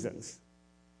different reasons.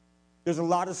 There's a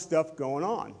lot of stuff going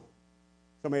on.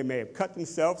 Somebody may have cut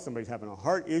themselves. Somebody's having a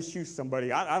heart issue.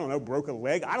 Somebody, I don't know, broke a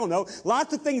leg. I don't know.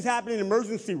 Lots of things happen in the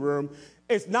emergency room.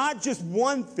 It's not just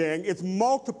one thing. It's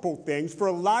multiple things for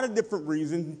a lot of different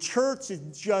reasons. Church is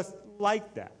just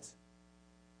like that.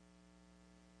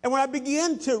 And when I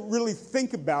began to really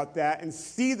think about that and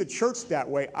see the church that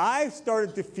way, I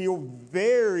started to feel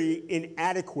very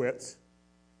inadequate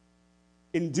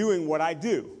in doing what I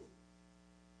do.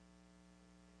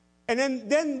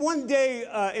 And then one day,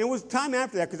 and it was time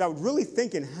after that, because I was really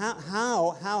thinking,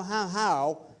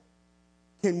 how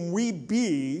can we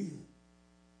be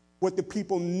what the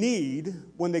people need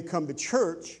when they come to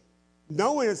church,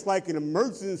 knowing it's like an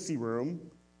emergency room,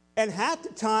 and half the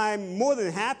time, more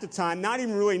than half the time, not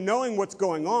even really knowing what's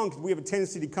going on, because we have a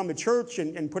tendency to come to church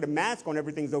and put a mask on,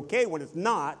 everything's okay, when it's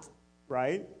not,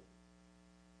 right?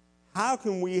 How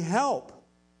can we help?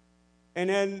 And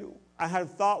then I had a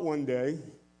thought one day,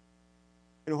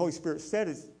 and the Holy Spirit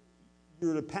said,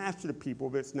 you're the pastor to people,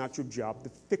 but it's not your job to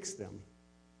fix them.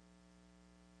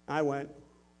 I went,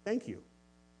 thank you,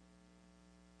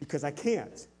 because I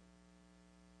can't.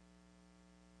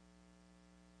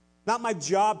 Not my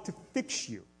job to fix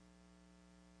you,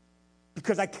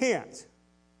 because I can't.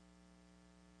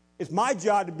 It's my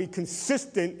job to be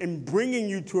consistent in bringing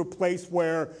you to a place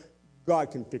where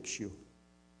God can fix you,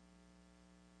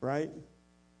 right?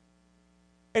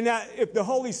 And that if the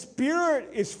Holy Spirit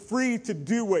is free to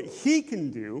do what he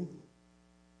can do,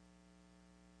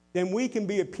 then we can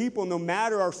be a people no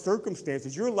matter our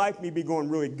circumstances. Your life may be going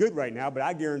really good right now, but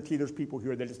I guarantee there's people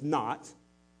here that it's not.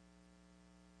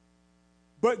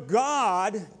 But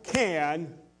God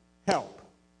can help.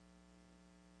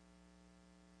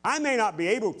 I may not be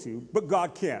able to, but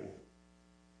God can.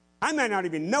 I may not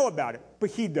even know about it,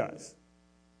 but he does.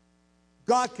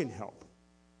 God can help.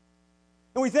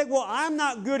 And we think, well, I'm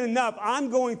not good enough.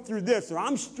 I'm going through this, or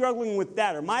I'm struggling with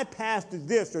that, or my past is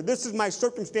this, or this is my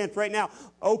circumstance right now.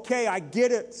 Okay, I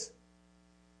get it.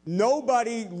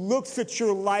 Nobody looks at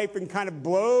your life and kind of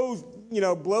blows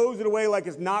it away like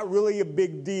it's not really a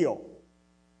big deal.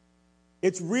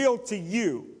 It's real to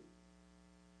you.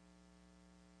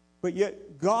 But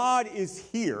yet God is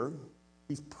here.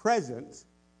 He's present.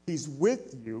 He's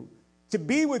with you to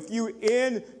be with you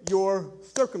in your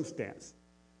circumstance.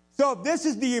 So if this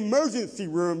is the emergency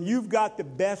room, you've got the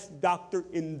best doctor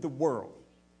in the world.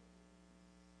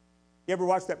 You ever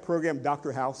watch that program,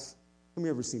 Dr. House? Have you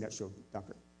ever seen that show,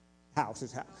 Dr. House?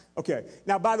 Is House. Okay.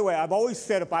 Now, by the way, I've always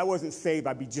said if I wasn't saved,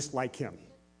 I'd be just like him.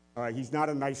 All right, he's not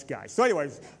a nice guy. So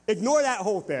anyways, ignore that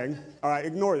whole thing. All right,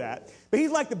 ignore that. But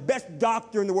he's like the best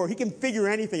doctor in the world. He can figure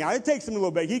anything out. It takes him a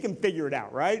little bit. He can figure it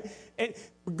out, right? And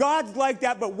God's like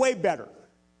that, but way better.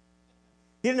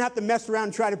 He didn't have to mess around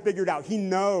and try to figure it out. He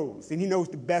knows, and he knows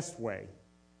the best way.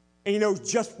 And he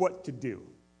knows just what to do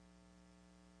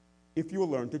if you will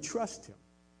learn to trust him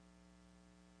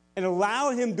and allow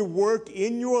him to work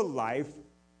in your life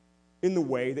in the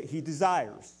way that he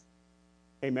desires.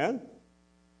 Amen?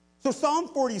 So Psalm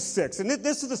 46, and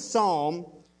this is a psalm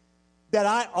that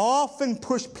I often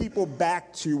push people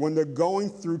back to when they're going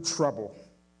through trouble.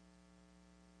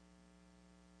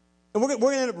 And we're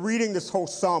going to end up reading this whole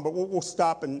psalm, but we'll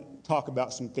stop and talk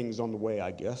about some things on the way,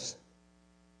 I guess.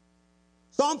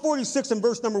 Psalm 46 and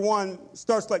verse number 1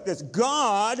 starts like this.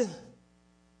 God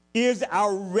is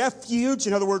our refuge.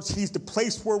 In other words, he's the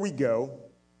place where we go.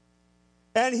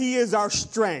 And he is our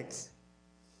strength.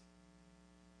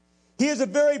 He is a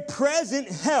very present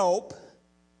help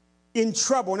in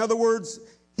trouble. In other words,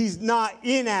 he's not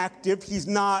inactive. He's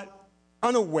not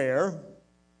unaware.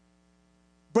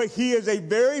 But he is a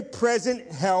very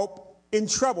present help in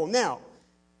trouble. Now,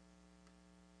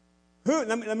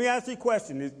 let me ask you a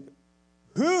question.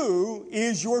 Who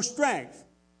is your strength?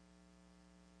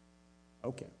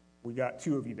 Okay, we got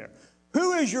two of you there.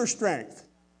 Who is your strength?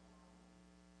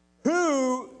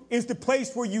 Who is the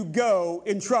place where you go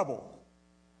in trouble?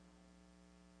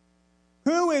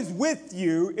 Who is with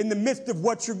you in the midst of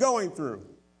what you're going through?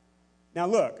 Now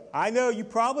look, I know you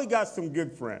probably got some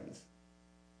good friends.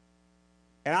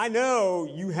 And I know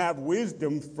you have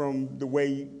wisdom from the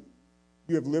way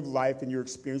you have lived life and your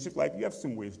experience of life. You have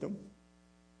some wisdom.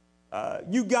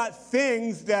 You got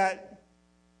things that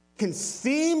can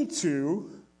seem to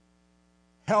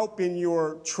help in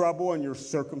your trouble and your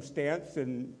circumstance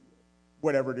and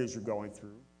whatever it is you're going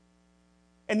through.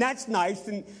 And that's nice,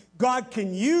 and God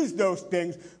can use those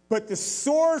things, but the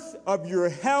source of your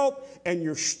help and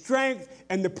your strength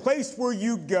and the place where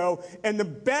you go and the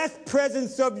best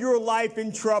presence of your life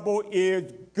in trouble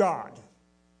is God.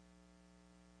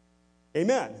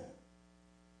 Amen.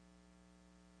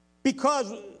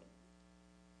 Because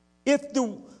if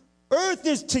the earth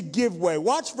is to give way,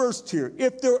 watch verse 2.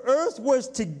 If the earth was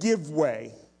to give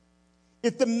way,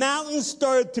 if the mountains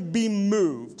started to be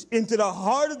moved into the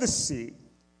heart of the sea,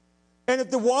 and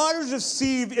if the waters of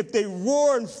sea, if they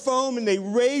roar and foam and they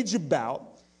rage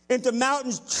about, and the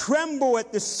mountains tremble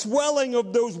at the swelling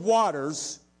of those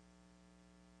waters,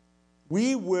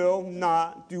 we will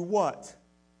not do what?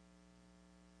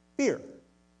 Fear.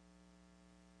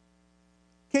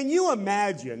 Can you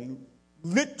imagine,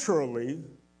 literally,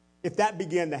 if that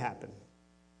began to happen?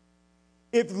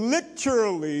 If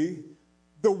literally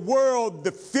the world,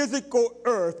 the physical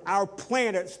earth, our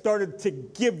planet started to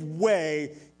give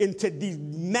way into these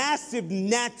massive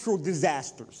natural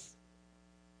disasters.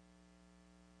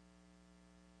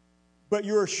 But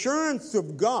your assurance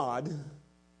of God,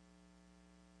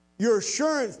 your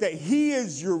assurance that He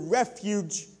is your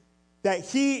refuge, that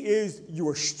He is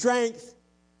your strength,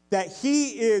 that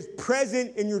He is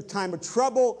present in your time of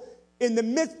trouble, in the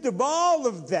midst of all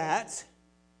of that,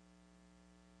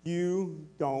 you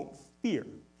don't fear.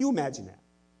 You imagine that.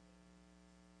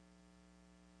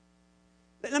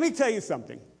 Let me tell you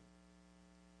something.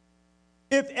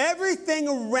 If everything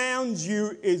around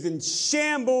you is in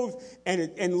shambles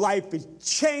and life is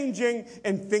changing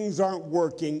and things aren't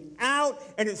working out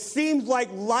and it seems like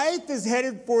life is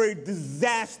headed for a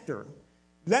disaster,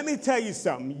 let me tell you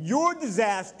something. Your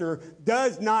disaster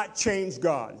does not change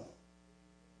God.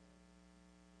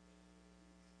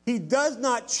 He does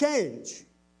not change.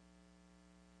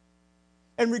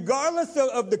 And regardless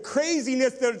of the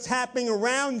craziness that's happening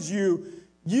around you,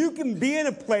 you can be in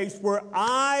a place where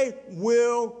I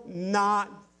will not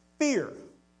fear.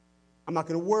 I'm not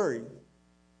going to worry.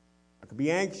 I could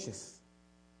be anxious.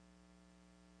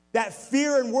 That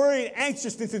fear and worry and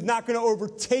anxiousness is not going to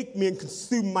overtake me and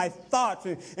consume my thoughts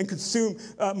and consume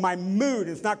my mood.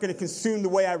 It's not going to consume the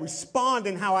way I respond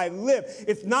and how I live.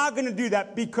 It's not going to do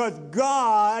that because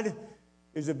God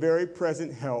is a very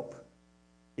present help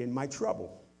in my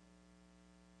trouble.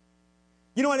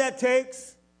 You know what that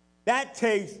takes? That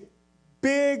takes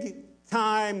big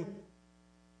time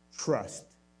trust.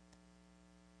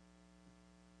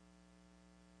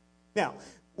 Now,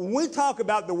 when we talk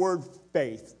about the word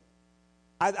faith,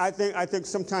 I think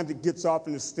sometimes it gets off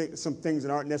into some things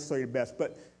that aren't necessarily the best.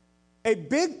 But a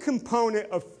big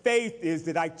component of faith is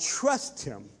that I trust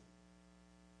Him.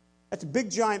 That's a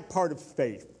big, giant part of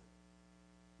faith.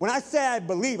 When I say I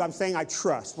believe, I'm saying I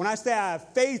trust. When I say I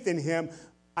have faith in Him,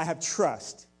 I have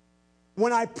trust.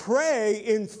 When I pray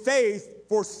in faith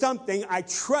for something, I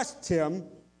trust Him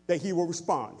that He will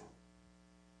respond.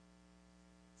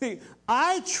 See,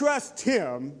 I trust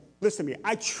Him. Listen to me.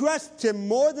 I trust Him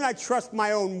more than I trust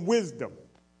my own wisdom.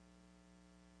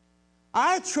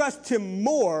 I trust Him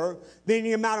more than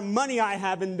the amount of money I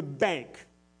have in the bank.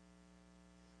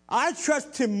 I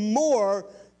trust Him more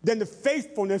than the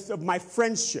faithfulness of my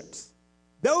friendships.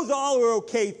 Those all are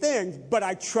okay things, but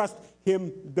I trust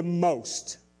Him the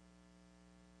most.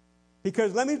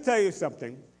 Because let me tell you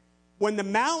something. When the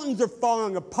mountains are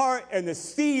falling apart and the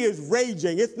sea is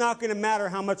raging, it's not going to matter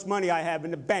how much money I have in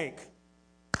the bank.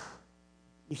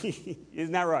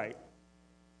 Isn't that right?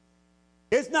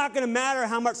 It's not going to matter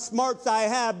how much smarts I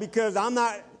have because I'm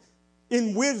not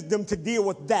in wisdom to deal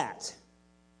with that.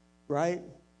 Right?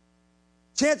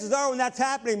 Chances are when that's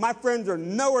happening, my friends are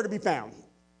nowhere to be found.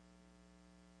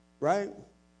 Right?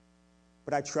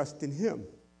 But I trust in Him.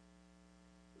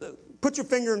 Put your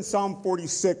finger in Psalm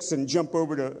 46 and jump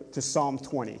over to Psalm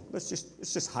 20. Let's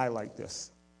just highlight this.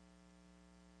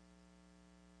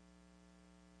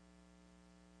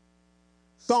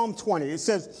 Psalm 20, it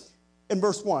says in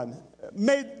verse 1,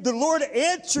 may the Lord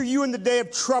answer you in the day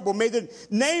of trouble. May the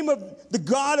name of the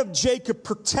God of Jacob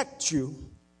protect you.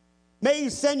 May He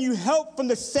send you help from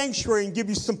the sanctuary and give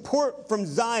you support from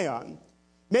Zion.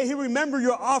 May He remember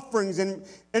your offerings and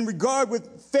regard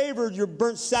with favor your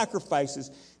burnt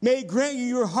sacrifices. May He grant you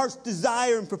your heart's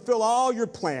desire and fulfill all your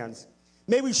plans.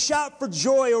 May we shout for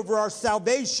joy over our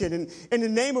salvation and in the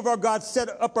name of our God set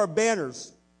up our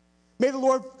banners. May the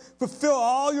Lord fulfill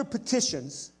all your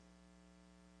petitions.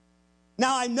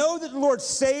 Now I know that the Lord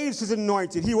saves His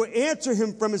anointed. He will answer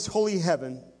him from His holy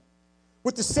heaven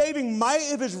with the saving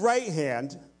might of His right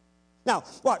hand. Now,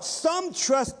 watch. Some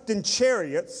trust in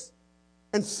chariots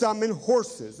and some in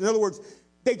horses. In other words,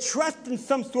 they trust in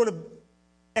some sort of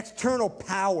external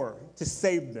power to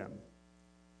save them.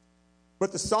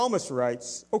 But the psalmist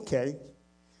writes, okay,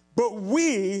 but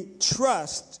we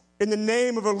trust in the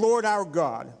name of the Lord our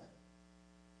God.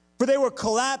 For they will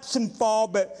collapse and fall,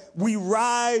 but we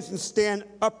rise and stand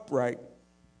upright.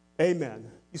 Amen.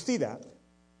 You see that?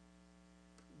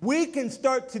 We can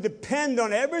start to depend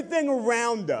on everything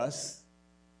around us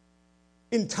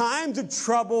in times of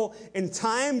trouble, in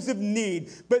times of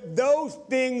need, but those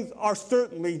things are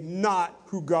certainly not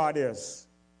who God is.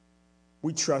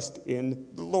 We trust in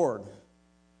the Lord.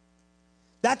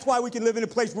 That's why we can live in a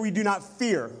place where we do not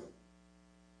fear.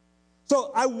 So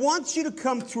I want you to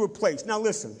come to a place. Now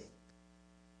listen,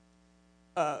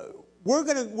 we're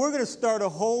gonna start a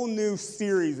whole new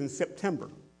series in September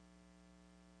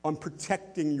on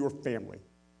protecting your family.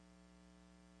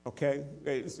 Okay?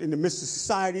 It's in the midst of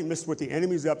society, in the midst of what the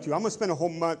enemy's up to. I'm gonna spend a whole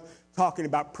month talking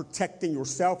about protecting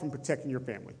yourself and protecting your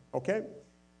family. Okay?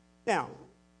 Now,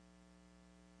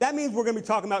 that means we're gonna be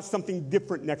talking about something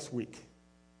different next week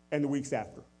and the weeks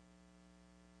after.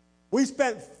 We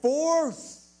spent 4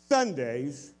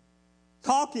 Sundays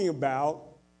talking about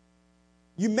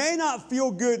you may not feel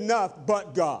good enough,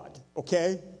 but God,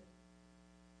 okay?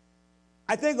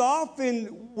 I think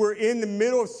often we're in the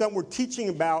middle of something we're teaching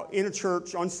about in a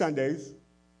church on Sundays.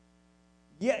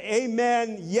 Yeah,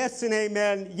 amen, yes and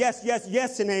amen, yes, yes,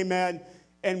 yes and amen.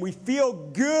 And we feel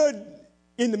good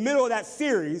in the middle of that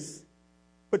series,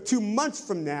 but 2 months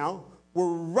from now,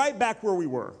 we're right back where we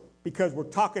were because we're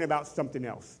talking about something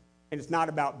else. And it's not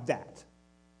about that.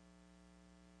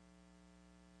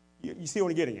 You see what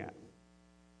I'm getting at?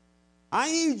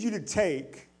 I need you to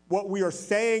take what we are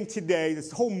saying today,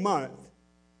 this whole month,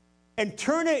 and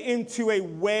turn it into a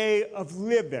way of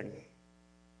living.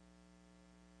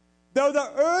 Though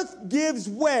the earth gives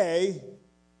way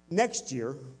next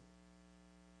year,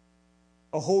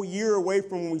 a whole year away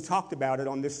from when we talked about it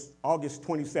on this August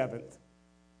 27th,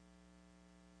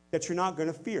 that you're not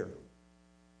going to fear.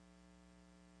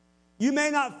 You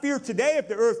may not fear today if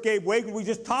the earth gave way, because we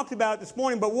just talked about it this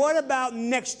morning, but what about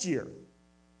next year?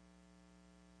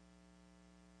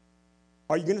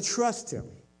 Are you going to trust him?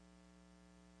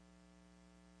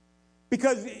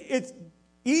 Because it's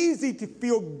easy to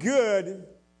feel good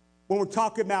when we're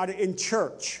talking about it in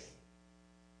church.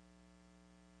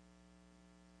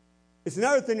 It's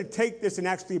another thing to take this and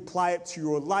actually apply it to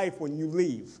your life when you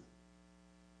leave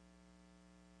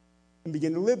and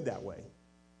begin to live that way.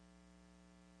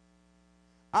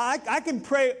 I can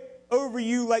pray over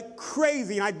you like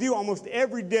crazy, and I do almost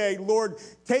every day, Lord,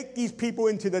 take these people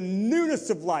into the newness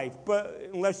of life. But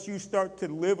unless you start to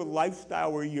live a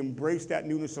lifestyle where you embrace that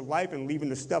newness of life and leaving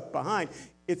the stuff behind,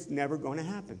 it's never going to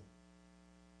happen.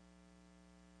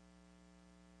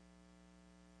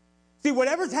 See,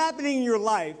 whatever's happening in your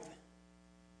life,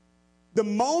 the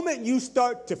moment you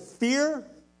start to fear,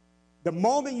 the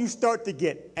moment you start to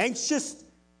get anxious,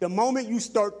 the moment you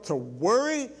start to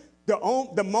worry,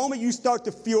 the moment you start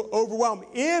to feel overwhelmed,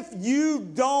 if you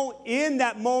don't in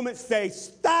that moment say,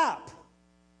 stop.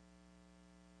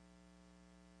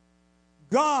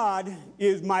 God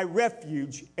is my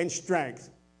refuge and strength.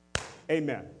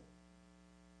 Amen.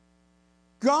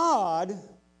 God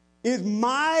is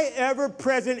my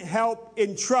ever-present help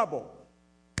in trouble.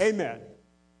 Amen.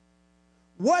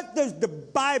 What does the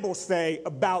Bible say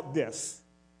about this?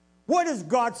 What is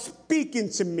God speaking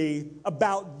to me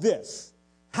about this?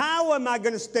 How am I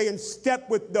going to stay in step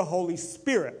with the Holy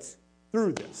Spirit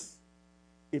through this?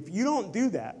 If you don't do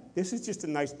that, this is just a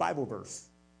nice Bible verse.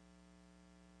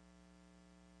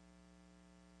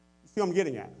 You see what I'm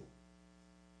getting at?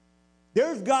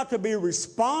 There's got to be a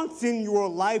response in your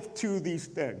life to these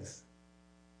things,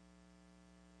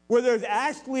 where there's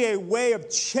actually a way of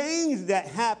change that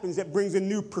happens that brings a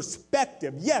new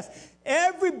perspective. Yes,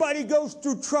 everybody goes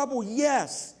through trouble,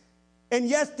 yes. And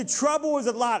yes, the trouble is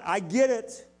a lot. I get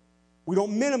it. We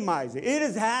don't minimize it. It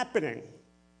is happening.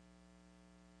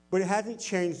 But it hasn't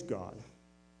changed God.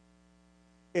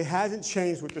 It hasn't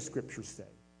changed what the scriptures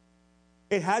say.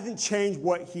 It hasn't changed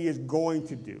what he is going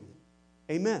to do.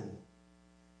 Amen.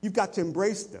 You've got to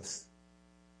embrace this.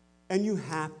 And you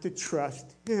have to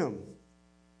trust him.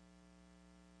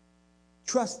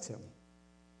 Trust him.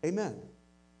 Amen.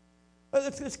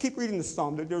 Let's keep reading the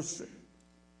psalm. There's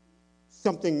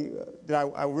something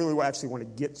that I really actually want to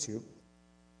get to.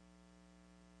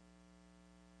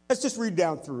 Let's just read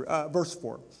down through verse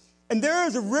 4. And there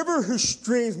is a river whose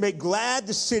streams make glad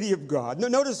the city of God.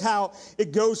 Notice how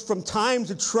it goes from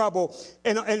times of trouble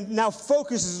and now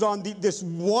focuses on this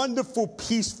wonderful,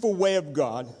 peaceful way of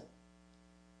God.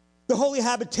 The holy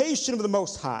habitation of the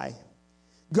Most High.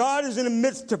 God is in the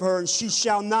midst of her, and she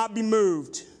shall not be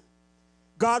moved.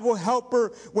 God will help her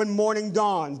when morning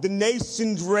dawns. The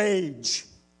nations rage.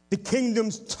 The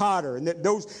kingdoms totter. And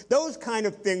those kind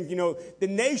of things, the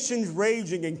nations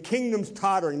raging and kingdoms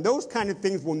tottering, those kind of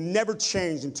things will never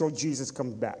change until Jesus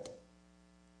comes back.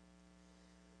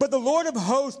 But the Lord of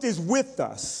hosts is with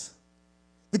us.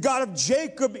 The God of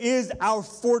Jacob is our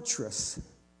fortress.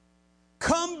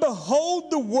 Come behold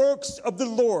the works of the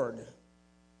Lord,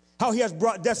 how he has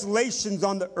brought desolations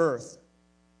on the earth.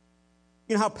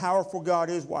 You know how powerful God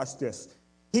is? Watch this.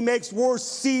 He makes wars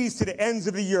cease to the ends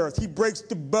of the earth. He breaks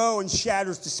the bow and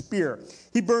shatters the spear.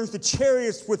 He burns the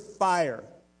chariots with fire.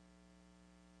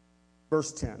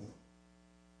 verse 10.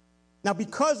 Now,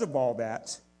 because of all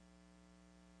that,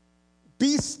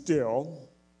 be still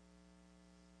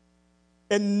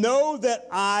and know that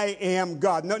I am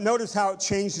God. Notice how it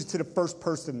changes to the first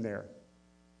person there.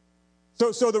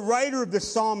 So the writer of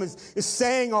this psalm is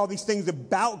saying all these things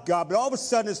about God, but all of a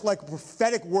sudden it's like a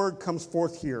prophetic word comes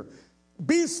forth here.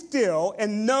 Be still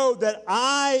and know that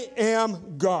I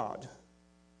am God.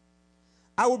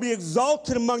 I will be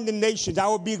exalted among the nations. I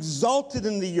will be exalted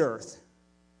in the earth.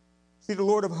 See, the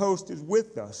Lord of hosts is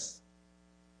with us.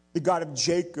 The God of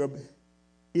Jacob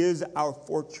is our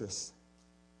fortress.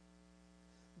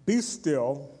 Be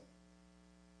still,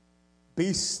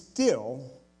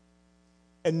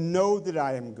 and know that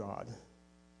I am God.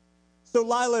 So,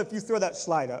 Lila, if you throw that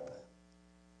slide up.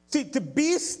 See, to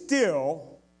be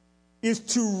still is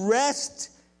to rest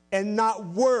and not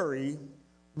worry.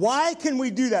 Why can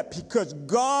we do that? Because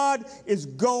God is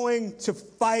going to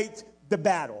fight the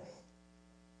battle.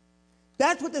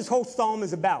 That's what this whole psalm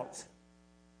is about.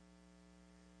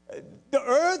 The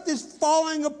earth is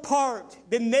falling apart.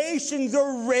 The nations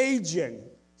are raging.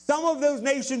 Some of those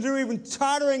nations are even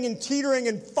tottering and teetering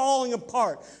and falling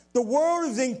apart. The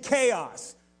world is in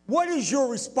chaos. What is your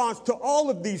response to all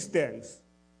of these things?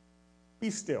 Be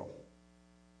still.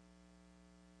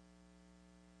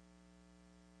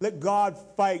 Let God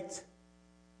fight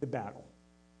the battle.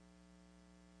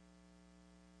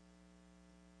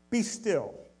 Be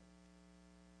still.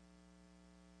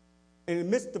 And in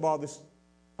the midst of all this,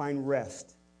 find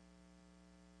rest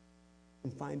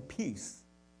and find peace.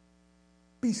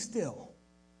 Be still.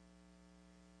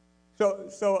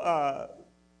 I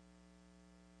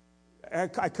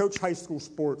coached high school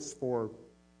sports for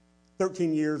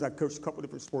 13 years. I coached a couple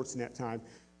different sports in that time.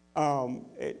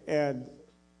 And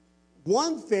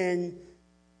one thing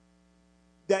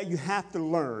that you have to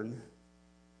learn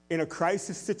in a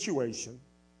crisis situation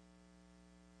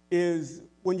is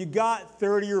when you got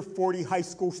 30 or 40 high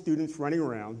school students running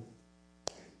around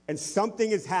and something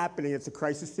is happening, it's a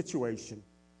crisis situation,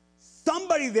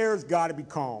 somebody there has got to be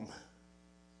calm.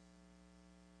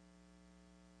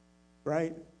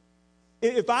 Right?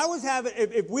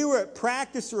 If we were at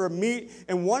practice or a meet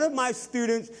and one of my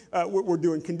students were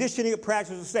doing conditioning at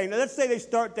practice or saying, now let's say they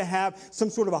start to have some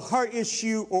sort of a heart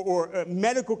issue or a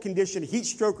medical condition, a heat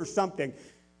stroke or something,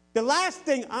 the last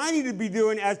thing I need to be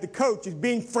doing as the coach is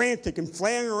being frantic and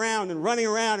flaring around and running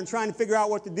around and trying to figure out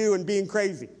what to do and being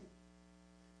crazy.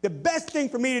 The best thing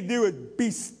for me to do is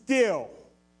be still.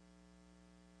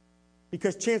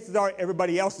 Because chances are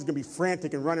everybody else is going to be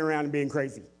frantic and running around and being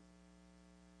crazy.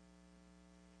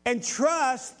 And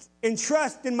trust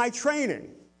in my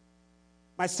training,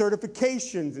 my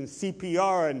certifications in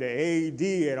CPR and the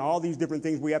AED and all these different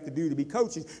things we have to do to be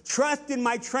coaches. Trust in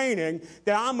my training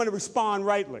that I'm going to respond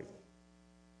rightly.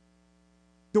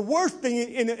 The worst thing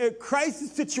in a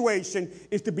crisis situation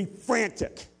is to be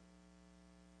frantic.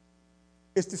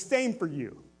 It's the same for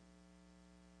you.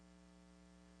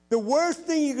 The worst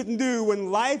thing you can do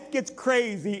when life gets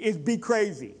crazy is be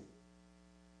crazy.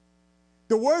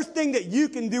 The worst thing that you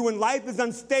can do when life is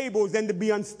unstable is then to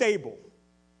be unstable.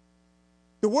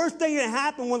 The worst thing that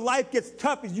happens when life gets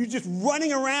tough is you just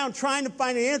running around trying to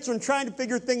find an answer and trying to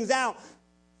figure things out.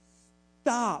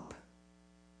 Stop.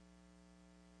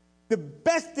 The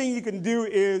best thing you can do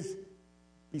is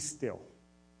be still.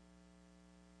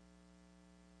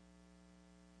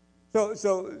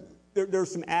 So there are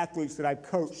some athletes that I've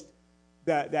coached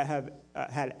that have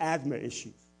had asthma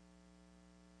issues.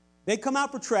 They come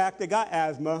out for track, they got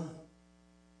asthma.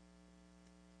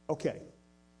 Okay.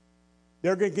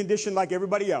 They're going to condition like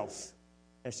everybody else.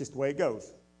 That's just the way it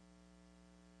goes.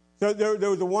 So there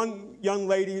was one young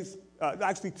lady,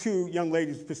 actually two young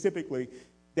ladies specifically,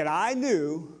 that I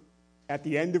knew at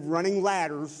the end of running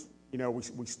ladders. You know,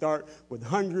 we start with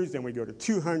hundreds, then we go to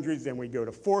 200s, then we go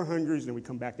to 400s, then we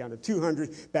come back down to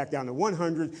 200s, back down to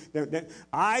 100s. Then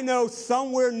I know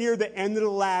somewhere near the end of the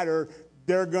ladder,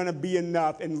 they're going to be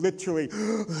enough, and literally,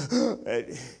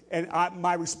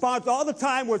 my response all the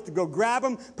time was to go grab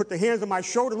them, put the hands on my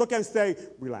shoulder, look at them and say,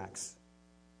 relax.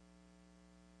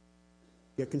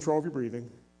 Get control of your breathing.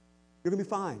 You're going to be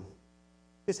fine.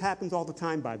 This happens all the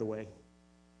time, by the way.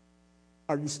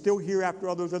 Are you still here after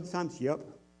all those other times? Yep.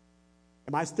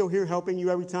 Am I still here helping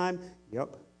you every time?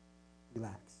 Yep.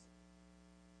 Relax.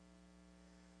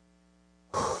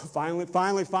 Finally,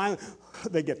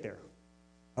 they get there.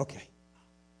 Okay.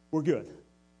 We're good.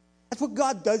 That's what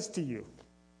God does to you.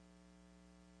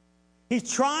 He's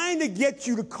trying to get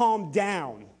you to calm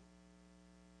down.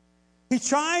 He's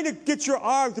trying to get your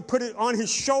arms to put it on his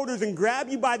shoulders and grab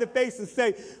you by the face and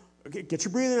say, okay, get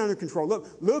your breathing under control.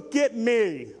 Look at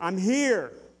me. I'm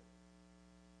here.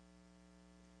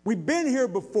 We've been here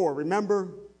before, remember?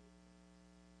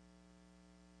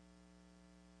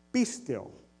 Be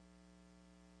still.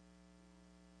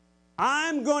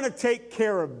 I'm going to take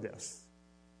care of this.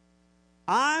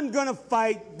 I'm going to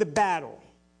fight the battle.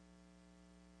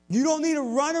 You don't need to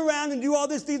run around and do all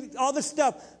this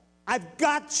stuff. I've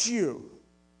got you.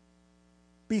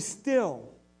 Be still.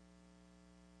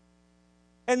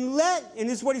 And this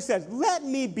is what he says, let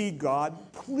me be God,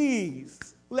 please.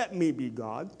 Let me be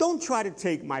God. Don't try to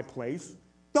take my place.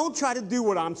 Don't try to do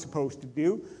what I'm supposed to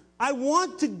do. I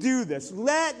want to do this.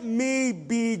 Let me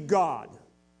be God.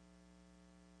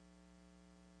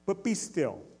 But be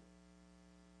still.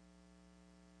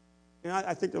 And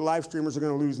I think the live streamers are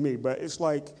going to lose me, but it's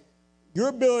like your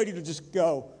ability to just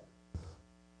go,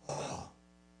 oh.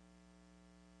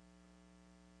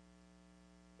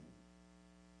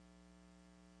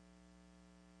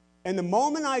 And the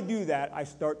moment I do that, I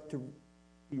start to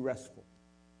be restful.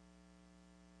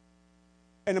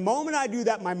 And the moment I do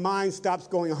that, my mind stops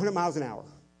going 100 miles an hour.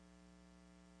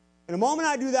 And the moment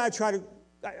I do that,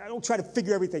 I don't try to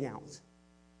figure everything out.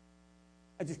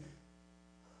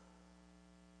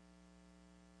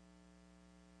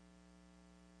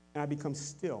 And I become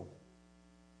still.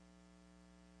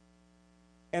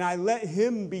 And I let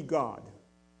him be God.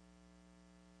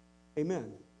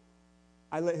 Amen.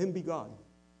 I let him be God.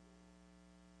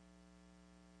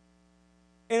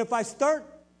 And if I start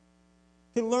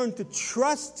to learn to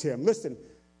trust him, listen,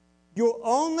 you'll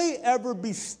only ever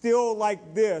be still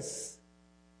like this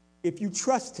if you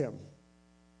trust him.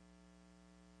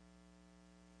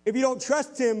 If you don't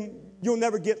trust him, you'll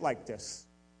never get like this.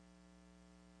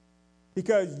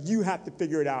 Because you have to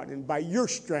figure it out, and by your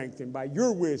strength and by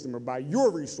your wisdom or by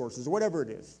your resources, whatever it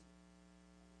is.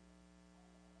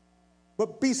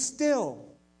 But be still.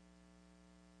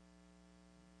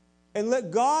 And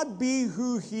let God be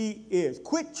who he is.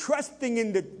 Quit trusting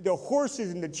in the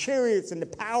horses and the chariots and the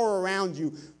power around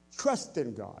you. Trust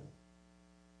in God.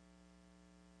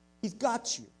 He's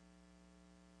got you.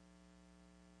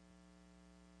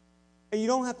 And you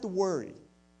don't have to worry.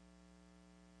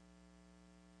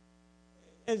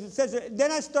 As it says,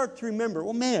 then I start to remember,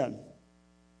 well, man,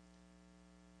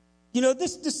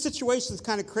 this situation is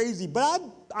kind of crazy, but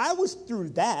I was through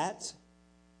that.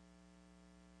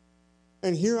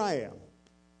 And here I am.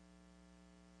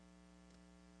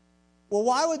 Well,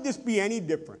 why would this be any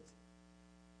different?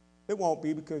 It won't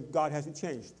be, because God hasn't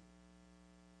changed.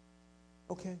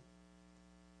 Okay.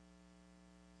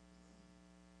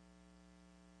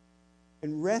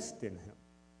 And rest in him.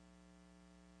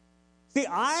 See,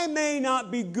 I may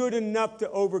not be good enough to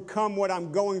overcome what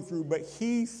I'm going through, but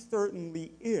he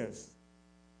certainly is.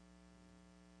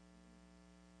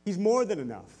 He's more than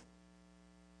enough.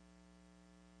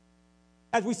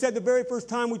 As we said the very first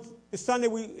time, the Sunday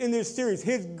in this series,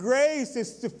 his grace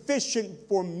is sufficient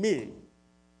for me.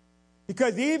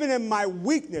 Because even in my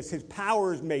weakness, his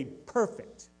power is made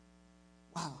perfect.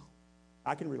 Wow.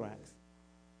 I can relax.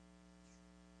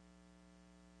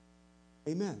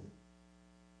 Amen.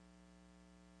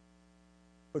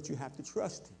 But you have to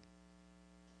trust him.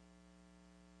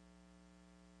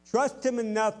 Trust him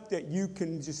enough that you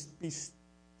can just be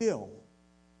still.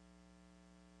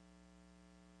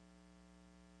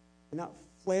 And not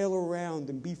flail around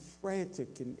and be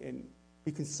frantic and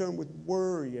be concerned with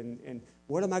worry and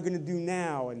what am I going to do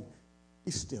now? And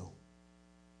be still.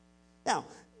 Now,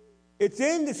 it's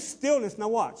in the stillness. Now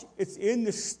watch. It's in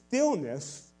the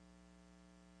stillness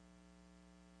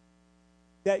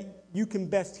that you can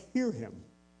best hear him.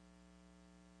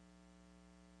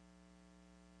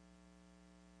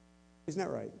 Isn't that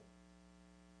right?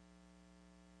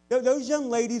 Those young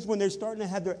ladies, when they're starting to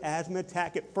have their asthma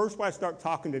attack, at first when I start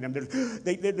talking to them,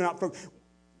 they're not,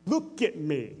 look at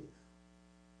me.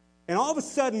 And all of a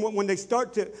sudden, when they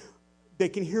start to, they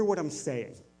can hear what I'm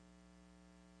saying.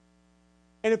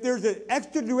 And if there's an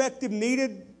extra directive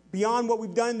needed beyond what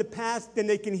we've done in the past, then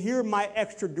they can hear my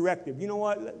extra directive. You know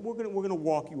what? We're gonna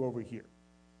walk you over here.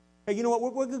 Hey, you know what?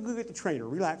 We're going to go get the trainer.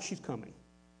 Relax, she's coming.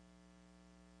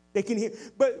 They can hear.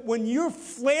 But when you're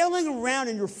flailing around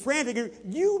and you're frantic,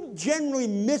 you generally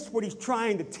miss what he's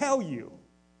trying to tell you.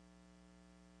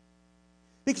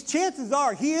 Because chances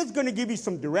are he is going to give you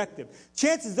some directive.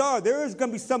 Chances are there is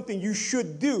going to be something you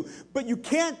should do. But you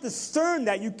can't discern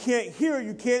that. You can't hear it.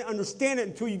 You can't understand it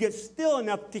until you get still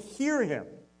enough to hear him.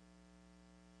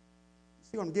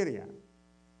 See what I'm getting at? You've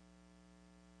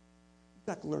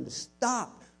got to learn to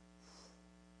stop.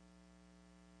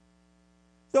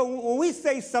 So when we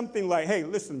say something like, hey,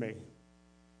 listen to me.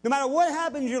 No matter what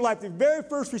happens in your life, the very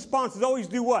first response is always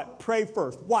do what? Pray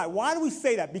first. Why? Why do we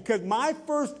say that? Because my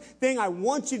first thing I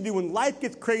want you to do when life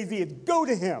gets crazy is go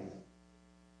to him.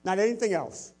 not anything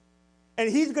else. And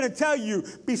he's going to tell you,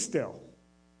 be still.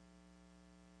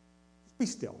 Just be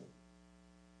still.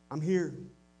 I'm here.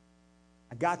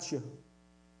 I got you.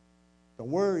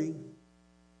 Don't worry.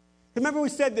 Remember we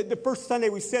said that the first Sunday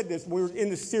we said this when we were in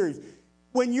the series.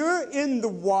 When you're in the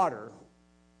water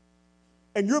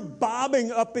and you're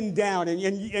bobbing up and down and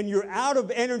you're out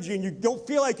of energy and you don't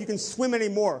feel like you can swim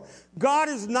anymore, God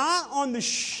is not on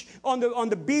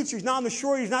the beach. He's not on the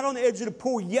shore. He's not on the edge of the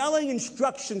pool yelling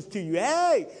instructions to you.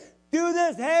 Hey, do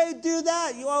this. Hey, do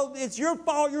that. Well, it's your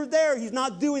fault you're there. He's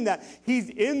not doing that. He's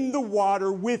in the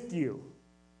water with you.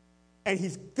 And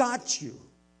he's got you.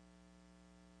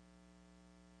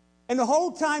 And the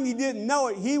whole time you didn't know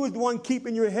it, he was the one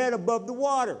keeping your head above the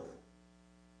water.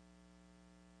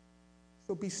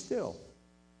 So be still.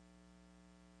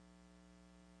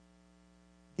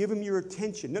 Give him your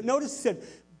attention. Notice it said,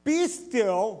 be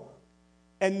still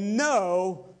and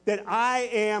know that I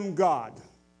am God.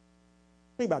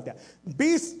 Think about that.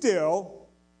 Be still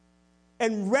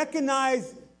and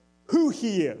recognize who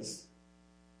he is,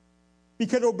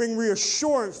 because it will bring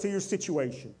reassurance to your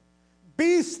situation.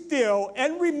 Be still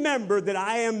and remember that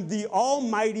I am the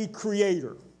Almighty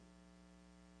Creator.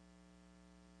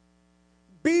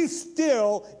 Be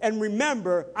still and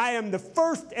remember I am the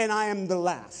first and I am the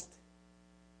last.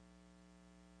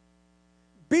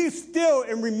 Be still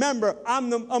and remember I'm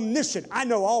the omniscient. I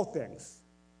know all things.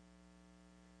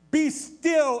 Be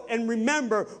still and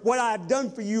remember what I have done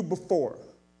for you before.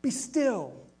 Be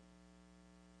still.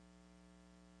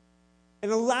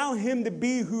 And allow him to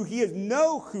be who he is.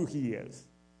 Know who he is.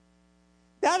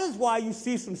 That is why you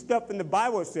see some stuff in the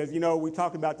Bible that says, we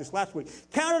talked about this last week.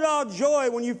 Count it all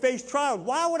joy when you face trials.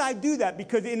 Why would I do that?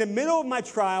 Because in the middle of my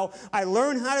trial, I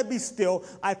learn how to be still.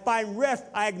 I find rest.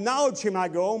 I acknowledge him. I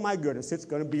go, oh my goodness, it's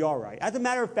going to be all right. As a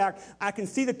matter of fact, I can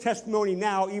see the testimony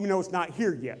now, even though it's not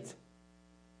here yet.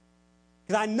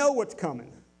 Because I know what's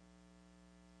coming.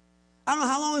 I don't know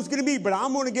how long it's going to be, but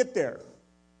I'm going to get there.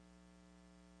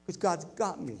 Because God's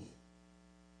got me.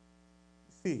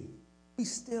 See, be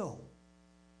still.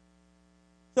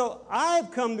 So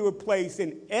I've come to a place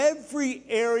in every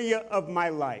area of my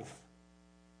life.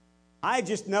 I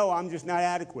just know I'm just not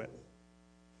adequate.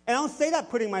 And I don't say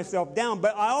that putting myself down,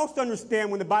 but I also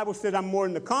understand when the Bible says I'm more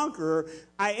than the conqueror,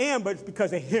 I am, but it's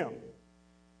because of him.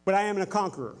 But I am a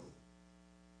conqueror.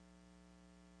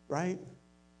 Right?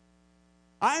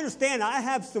 I understand I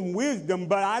have some wisdom,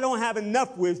 but I don't have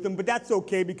enough wisdom, but that's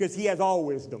okay because he has all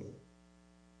wisdom.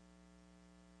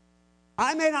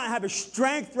 I may not have a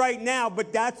strength right now,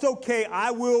 but that's okay.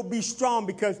 I will be strong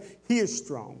because he is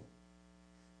strong.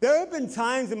 There have been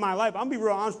times in my life, I'm going to be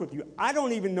real honest with you, I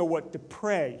don't even know what to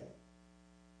pray.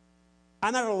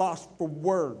 I'm at a loss for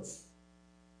words.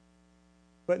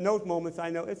 But in those moments, I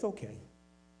know it's okay.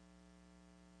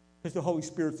 Because the Holy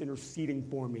Spirit's interceding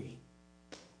for me.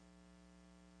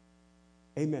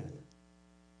 Amen.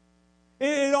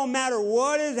 It don't matter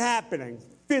what is happening.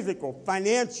 Physical,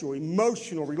 financial,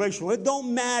 emotional, relational. It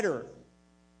don't matter.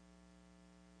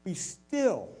 Be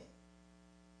still.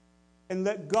 And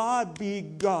let God be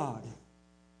God.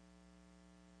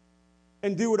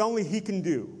 And do what only he can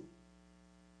do.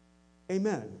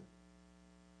 Amen.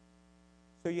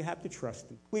 So you have to trust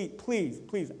him.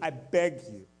 Please, I beg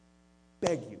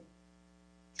you,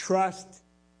 trust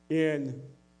in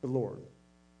the Lord.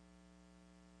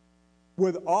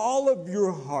 With all of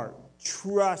your heart,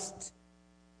 trust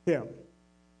him.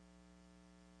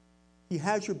 He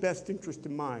has your best interest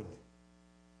in mind.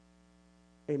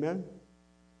 Amen?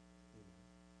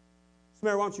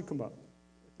 Samara, why don't you come up?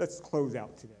 Let's close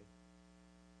out today.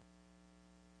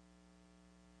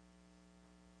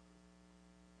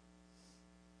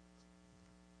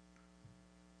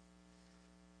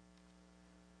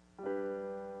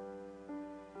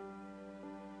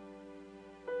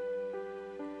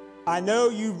 I know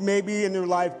you've maybe in your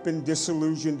life been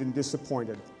disillusioned and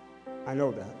disappointed. I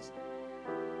know that.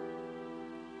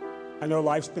 I know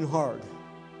life's been hard.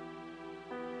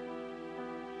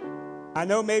 I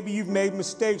know maybe you've made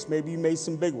mistakes. Maybe you made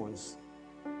some big ones.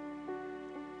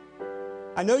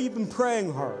 I know you've been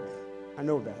praying hard. I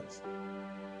know that.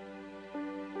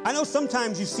 I know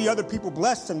sometimes you see other people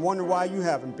blessed and wonder why you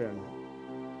haven't been.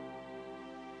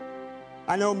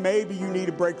 I know maybe you need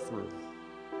a breakthrough.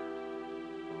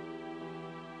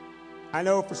 I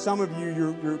know for some of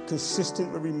you, you're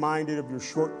consistently reminded of your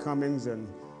shortcomings and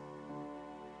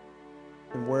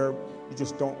where you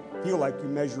just don't feel like you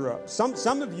measure up.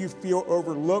 Some of you feel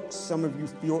overlooked. Some of you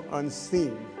feel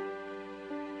unseen.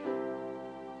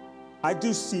 I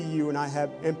do see you, and I have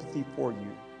empathy for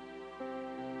you.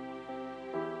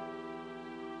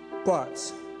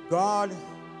 But God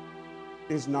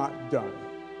is not done.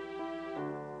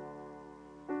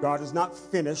 God is not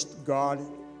finished. God,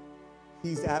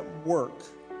 he's at work.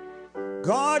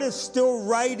 God is still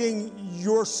writing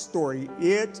your story.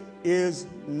 It is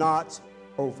not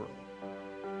over.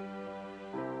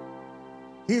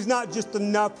 He's not just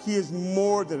enough, he is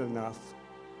more than enough.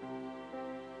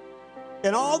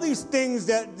 And all these things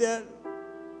that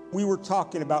we were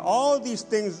talking about, all of these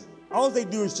things, all they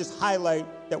do is just highlight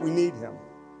that we need him.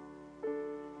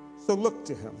 So look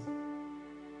to him.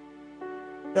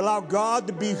 Allow God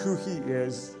to be who he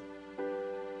is,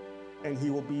 and he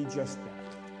will be just that.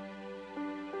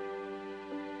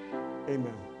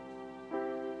 Amen.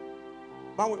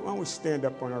 Why don't we stand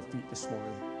up on our feet this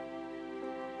morning?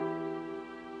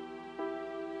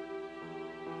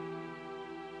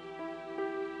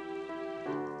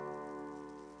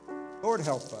 Lord,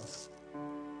 help us.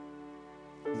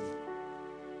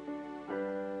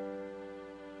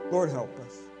 Lord, help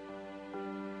us.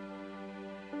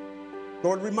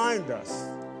 Lord, remind us.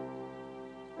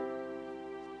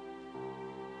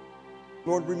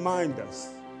 Lord, remind us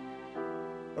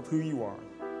of who you are.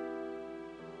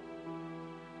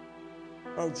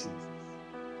 Oh, Jesus.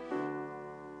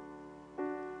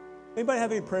 Anybody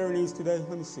have any prayer needs today?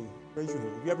 Let me see. Raise your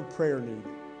hand. If you have a prayer need,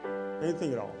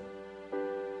 anything at all,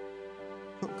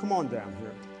 come on down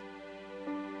here.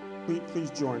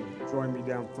 Please join me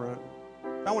down front.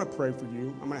 I want to pray for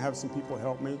you. I'm going to have some people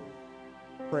help me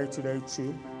pray today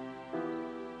too.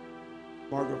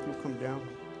 Margaret, if you'll come down.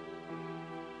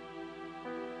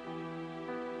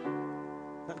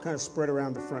 Kind of spread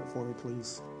around the front for me,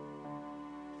 please.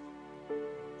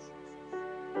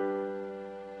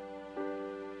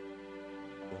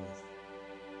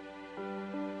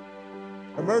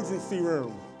 Emergency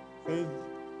room. See?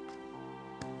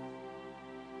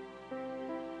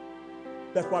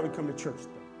 That's why we come to church,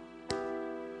 though.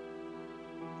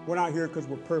 We're not here because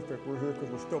we're perfect. We're here because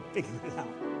we're still figuring it out.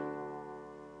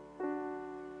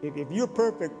 If you're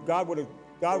perfect, God would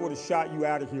have shot you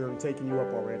out of here and taken you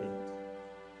up already.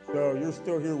 So you're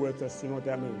still here with us. You know what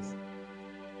that means?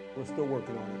 We're still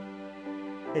working on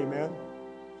it. Amen.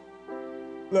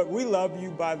 Look, we love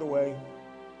you, by the way.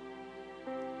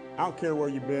 I don't care where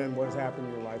you've been, what has happened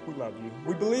in your life. We love you.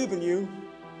 We believe in you.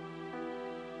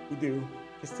 We do.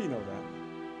 Just so you know that.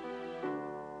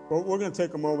 But we're going to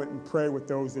take a moment and pray with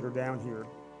those that are down here.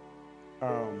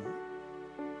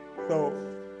 So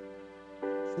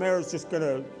Samara's just going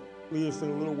to lead us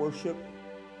in a little worship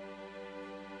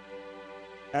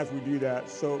as we do that.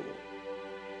 So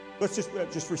let's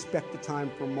just respect the time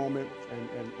for a moment.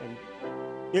 And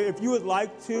if you would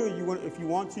like to, if you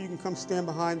want to, you can come stand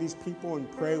behind these people and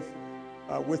pray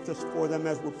with us for them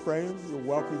as we're praying. You're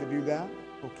welcome to do that,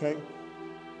 okay?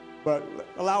 But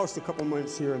allow us a couple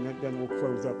minutes here, and then we'll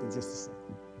close up in just a second.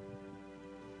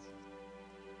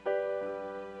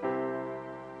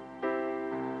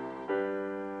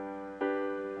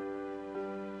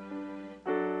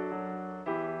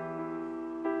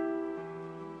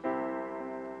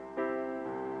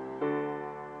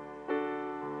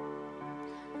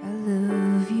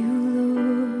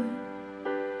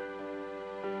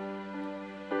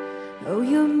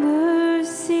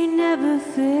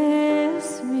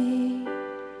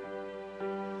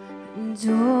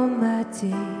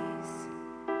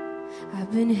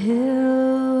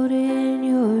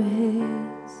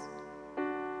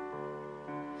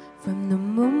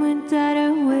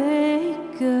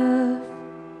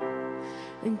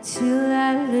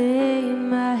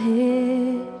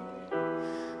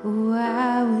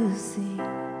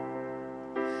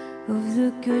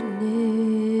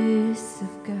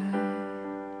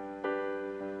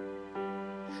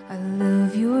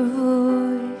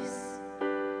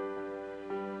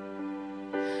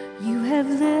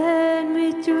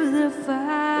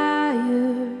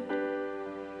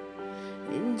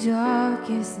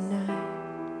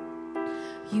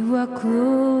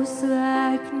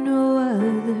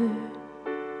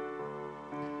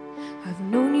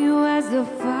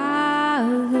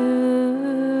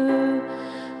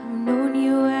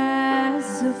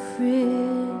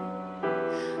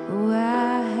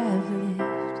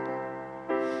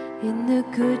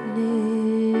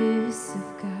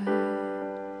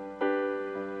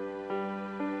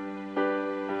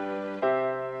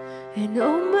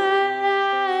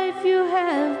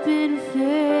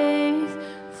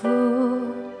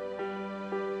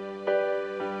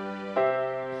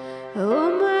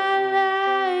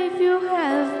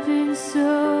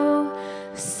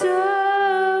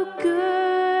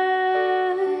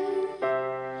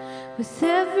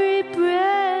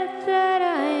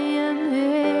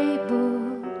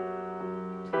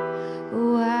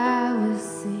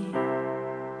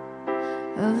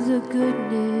 Of the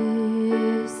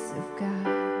goodness of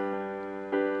God.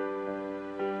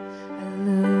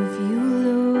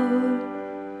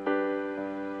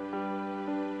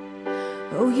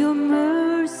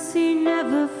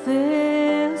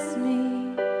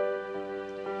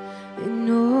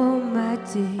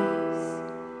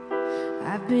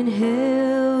 I've been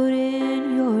held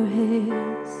in your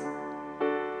hands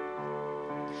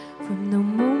from the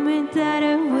moment that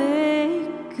I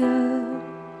wake up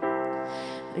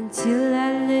until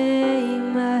I lay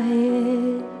my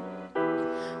head.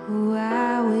 Oh,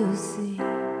 I will sing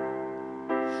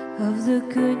of the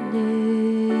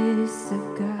goodness of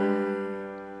God.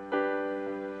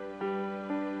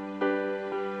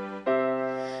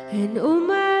 And all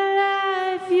my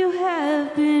life you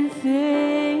have been faithful.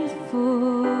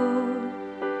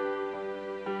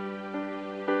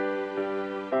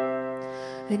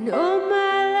 And all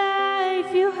my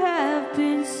life you have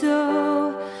been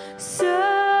so,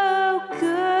 so good.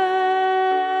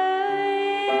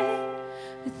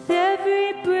 With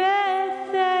every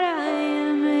breath that I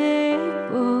am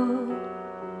able,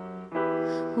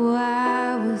 oh,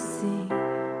 I will sing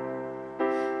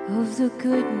of the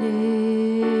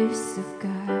goodness of God.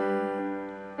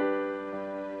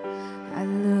 I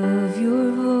love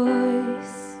your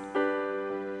voice.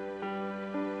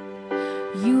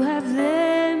 You have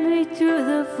led me through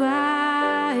the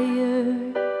fire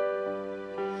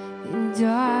in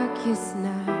darkest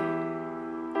night.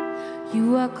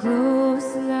 You are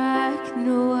close like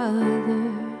no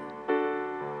other.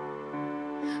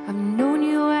 I've known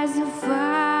you as a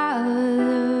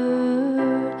father,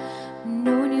 I've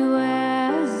known you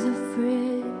as a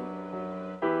friend.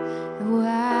 Oh, I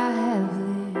have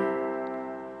lived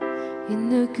in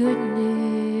the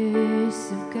goodness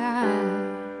of God.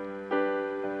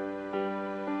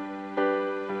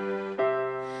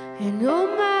 And all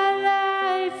my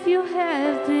life you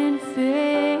have been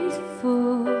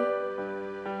faithful.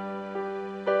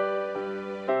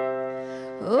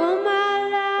 All my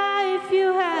life you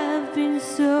have been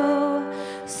so,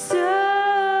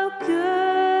 so good.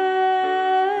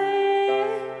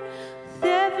 With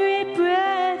every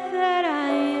breath that I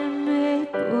am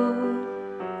able,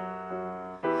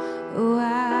 oh,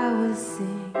 I will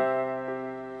sing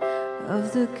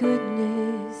of the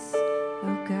goodness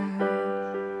of God.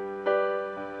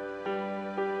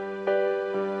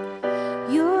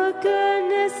 Your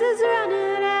goodness is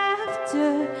running after,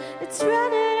 it's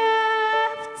running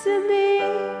after me.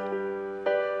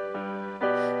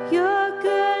 Your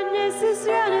goodness is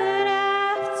running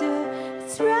after,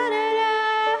 it's running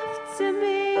after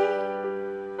me.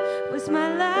 With my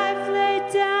life laid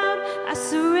down, I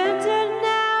surrender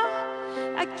now.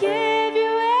 I give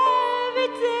you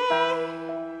everything.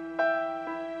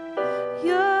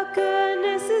 Your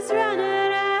goodness is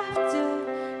running after,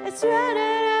 it's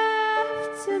running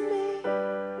after me.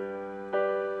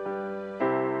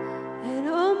 And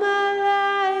all my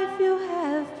life you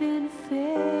have been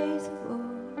faithful.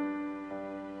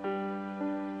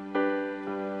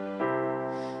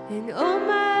 And all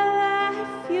my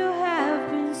life you have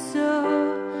been so,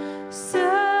 so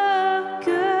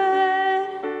good.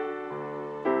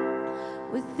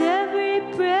 With every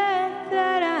breath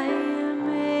that I am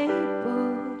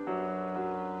able,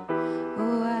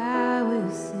 oh, I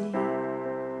will sing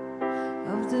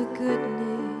of the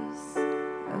goodness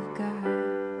of God.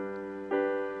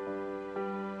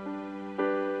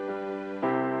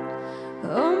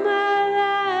 All my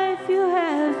life you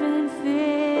have been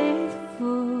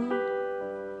faithful.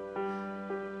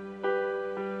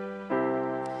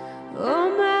 All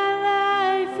my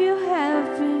life you have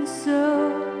been so,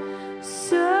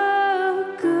 so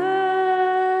good.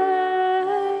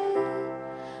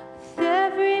 With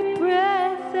every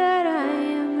breath that I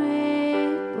am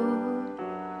able,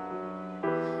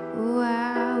 oh,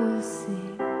 I will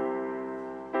sing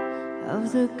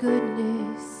of the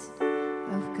goodness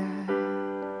of God.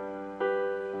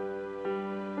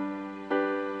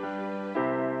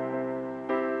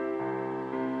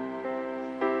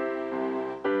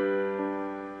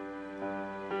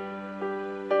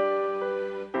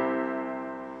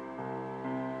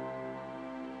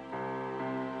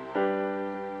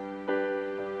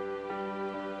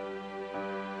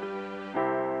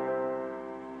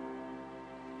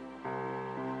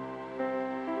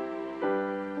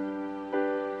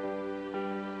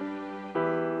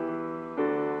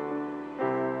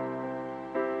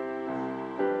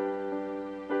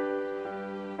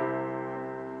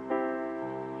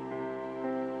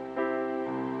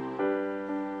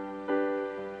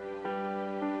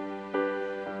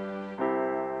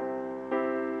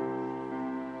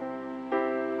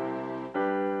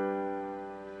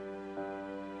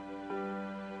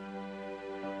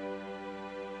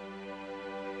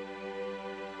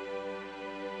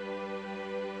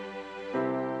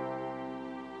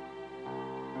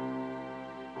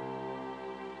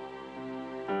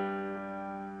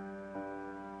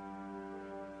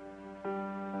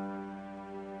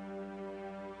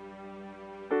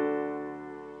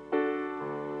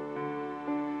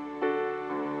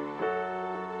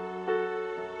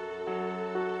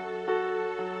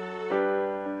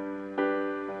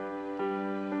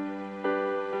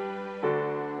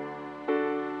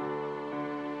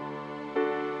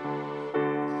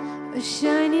 a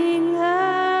shining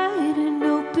light, an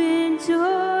open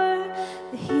door,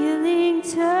 a healing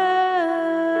touch.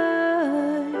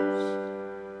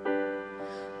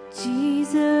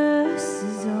 Jesus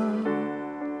is all.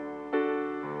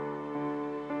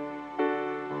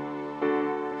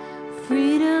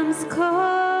 Freedom's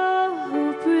call,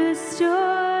 hope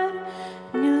restored,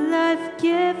 new life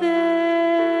given.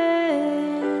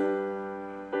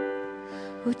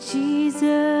 Oh,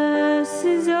 Jesus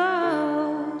is all.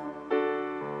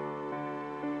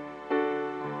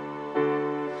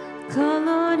 Call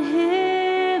on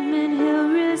him and he'll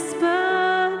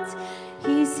respond.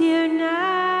 He's here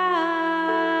now.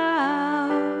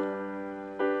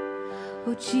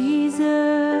 Oh,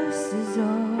 Jesus is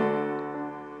all.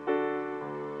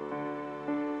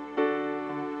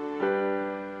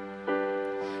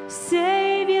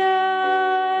 Savior,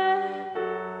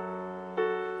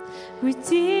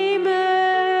 Redeemer,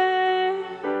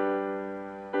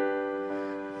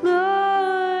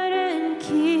 Lord and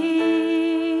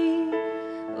King.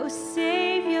 Oh,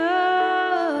 Savior,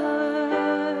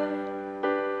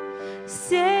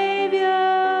 Savior,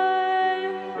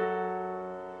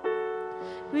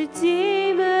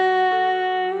 Redeemer,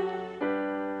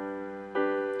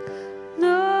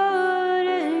 Lord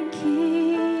and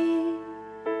King.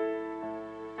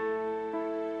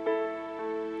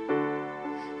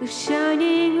 A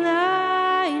shining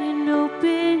light, an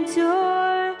open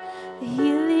door, a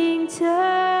healing touch.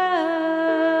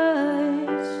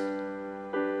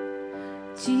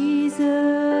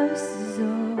 Jesus is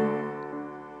all.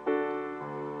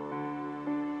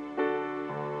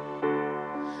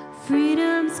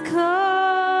 Freedom's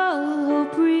call,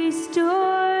 hope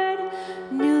restored,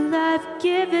 new life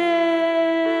given.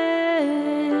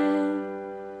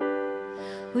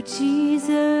 Oh,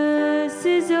 Jesus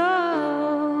is all.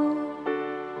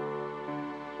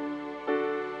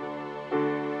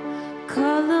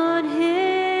 Call on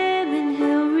him and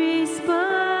he'll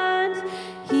respond.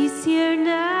 He's here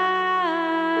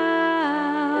now.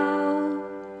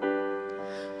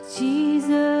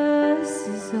 Jesus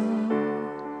is all.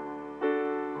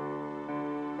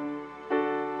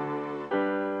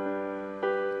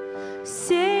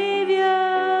 Savior,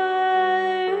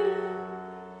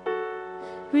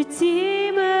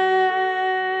 Redeemer,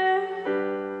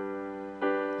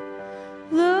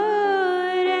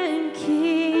 Lord and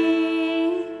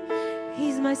King.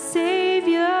 He's my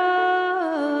Savior,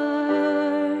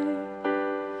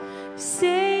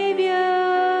 Savior,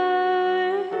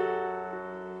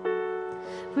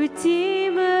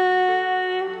 Redeemer,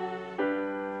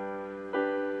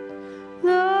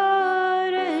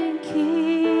 Lord and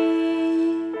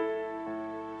King.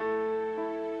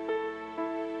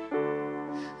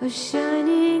 A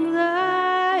shining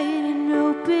light, an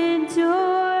open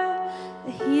door,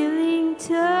 a healing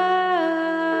touch.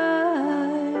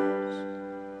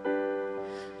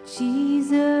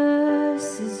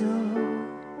 Jesus is all.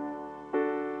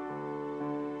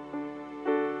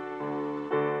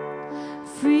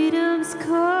 Freedom's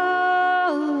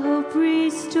call, hope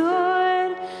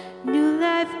restored, new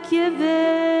life given.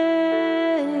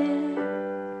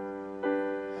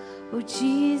 Oh,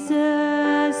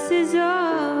 Jesus is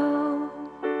all.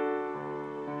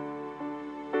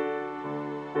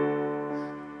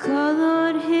 Call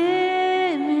on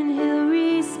him and he'll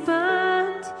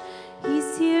respond.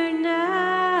 He's here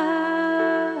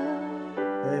now.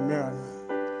 Amen.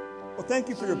 Well, thank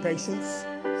you for your patience.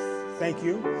 Thank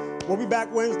you. We'll be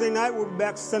back Wednesday night. We'll be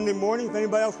back Sunday morning. If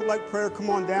anybody else would like prayer, come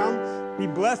on down. Be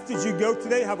blessed as you go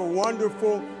today. Have a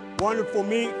wonderful, wonderful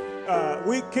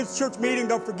kids' church meeting.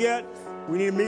 Don't forget, we need to meet.